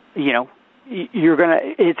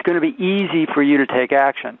 it's going to be easy for you to take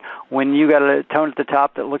action. When you got a tone at the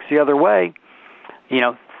top that looks the other way,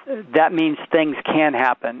 that means things can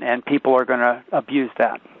happen, and people are going to abuse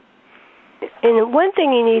that. And one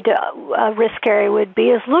thing you need to risk area would be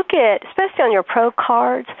is look at, especially on your pro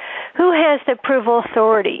cards, who has the approval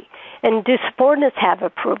authority, and do subordinates have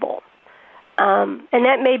approval? And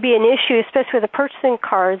that may be an issue, especially with the purchasing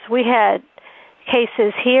cards. We had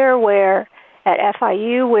cases here where, at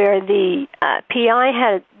FIU, where the PI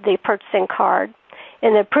had the purchasing card,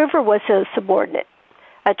 and the approver was a subordinate,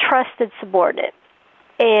 a trusted subordinate.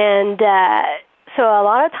 And so a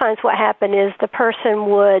lot of times what happened is the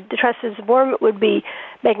trusted subordinate would be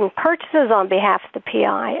making purchases on behalf of the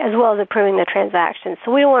PI as well as approving the transaction.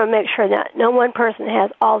 So we want to make sure that no one person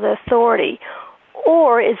has all the authority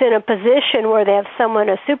or is in a position where they have someone,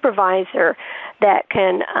 a supervisor, that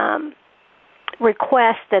can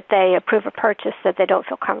request that they approve a purchase that they don't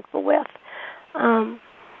feel comfortable with. The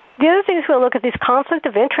other thing is we'll look at these conflict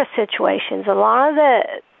of interest situations. A lot of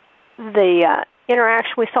the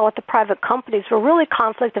interaction we saw with the private companies were really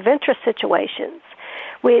conflict of interest situations.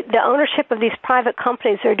 The ownership of these private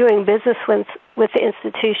companies are doing business with the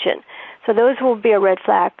institution. So those will be a red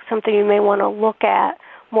flag, something you may want to look at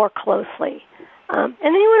more closely. And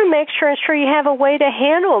then you want to ensure you have a way to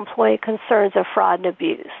handle employee concerns of fraud and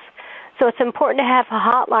abuse. So it's important to have a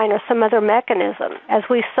hotline or some other mechanism. As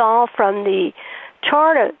we saw from the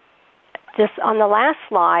chart just on the last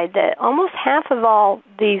slide, that almost half of all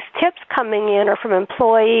these tips coming in are from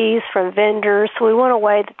employees, from vendors, so we want a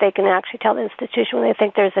way that they can actually tell the institution when they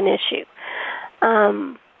think there's an issue.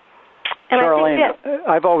 And Charlene,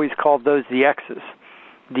 I've always called those the X's.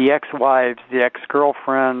 The ex-wives, the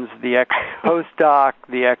ex-girlfriends, the ex-postdoc,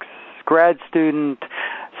 the ex-grad student,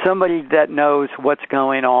 somebody that knows what's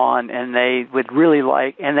going on, and they would really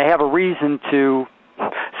and they have a reason to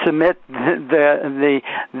submit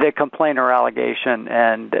the complaint or allegation,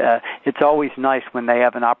 and it's always nice when they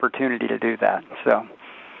have an opportunity to do that. So.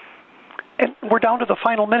 And we're down to the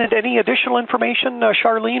final minute. Any additional information,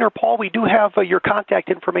 Charlene or Paul? We do have your contact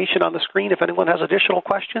information on the screen. If anyone has additional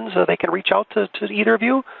questions, they can reach out to either of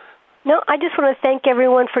you. No, I just want to thank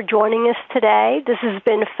everyone for joining us today. This has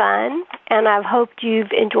been fun, and I've hoped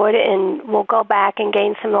you've enjoyed it, and we'll go back and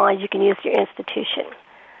gain some knowledge you can use at your institution.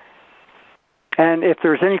 And if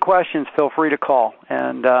there's any questions, feel free to call.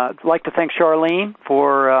 And I'd like to thank Charlene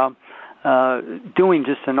for doing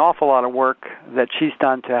just an awful lot of work that she's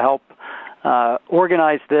done to help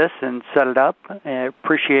organize this and set it up. I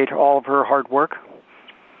appreciate all of her hard work.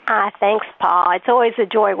 Thanks, Paul. It's always a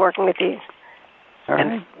joy working with you.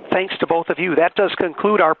 And thanks to both of you. That does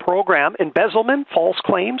conclude our program. Embezzlement, false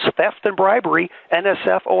claims, theft and bribery,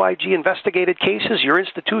 NSF, OIG investigated cases your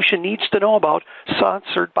institution needs to know about,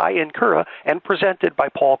 sponsored by Incura and presented by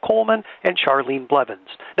Paul Coleman and Charlene Blevins.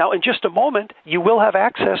 Now, in just a moment, you will have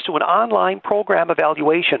access to an online program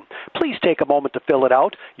evaluation. Please take a moment to fill it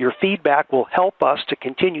out. Your feedback will help us to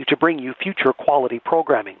continue to bring you future quality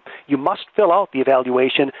programming. You must fill out the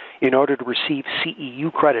evaluation in order to receive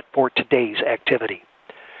CEU credit for today's activity.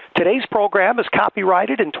 Today's program is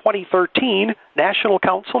copyrighted in 2013, National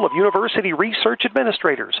Council of University Research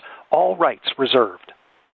Administrators. All rights reserved.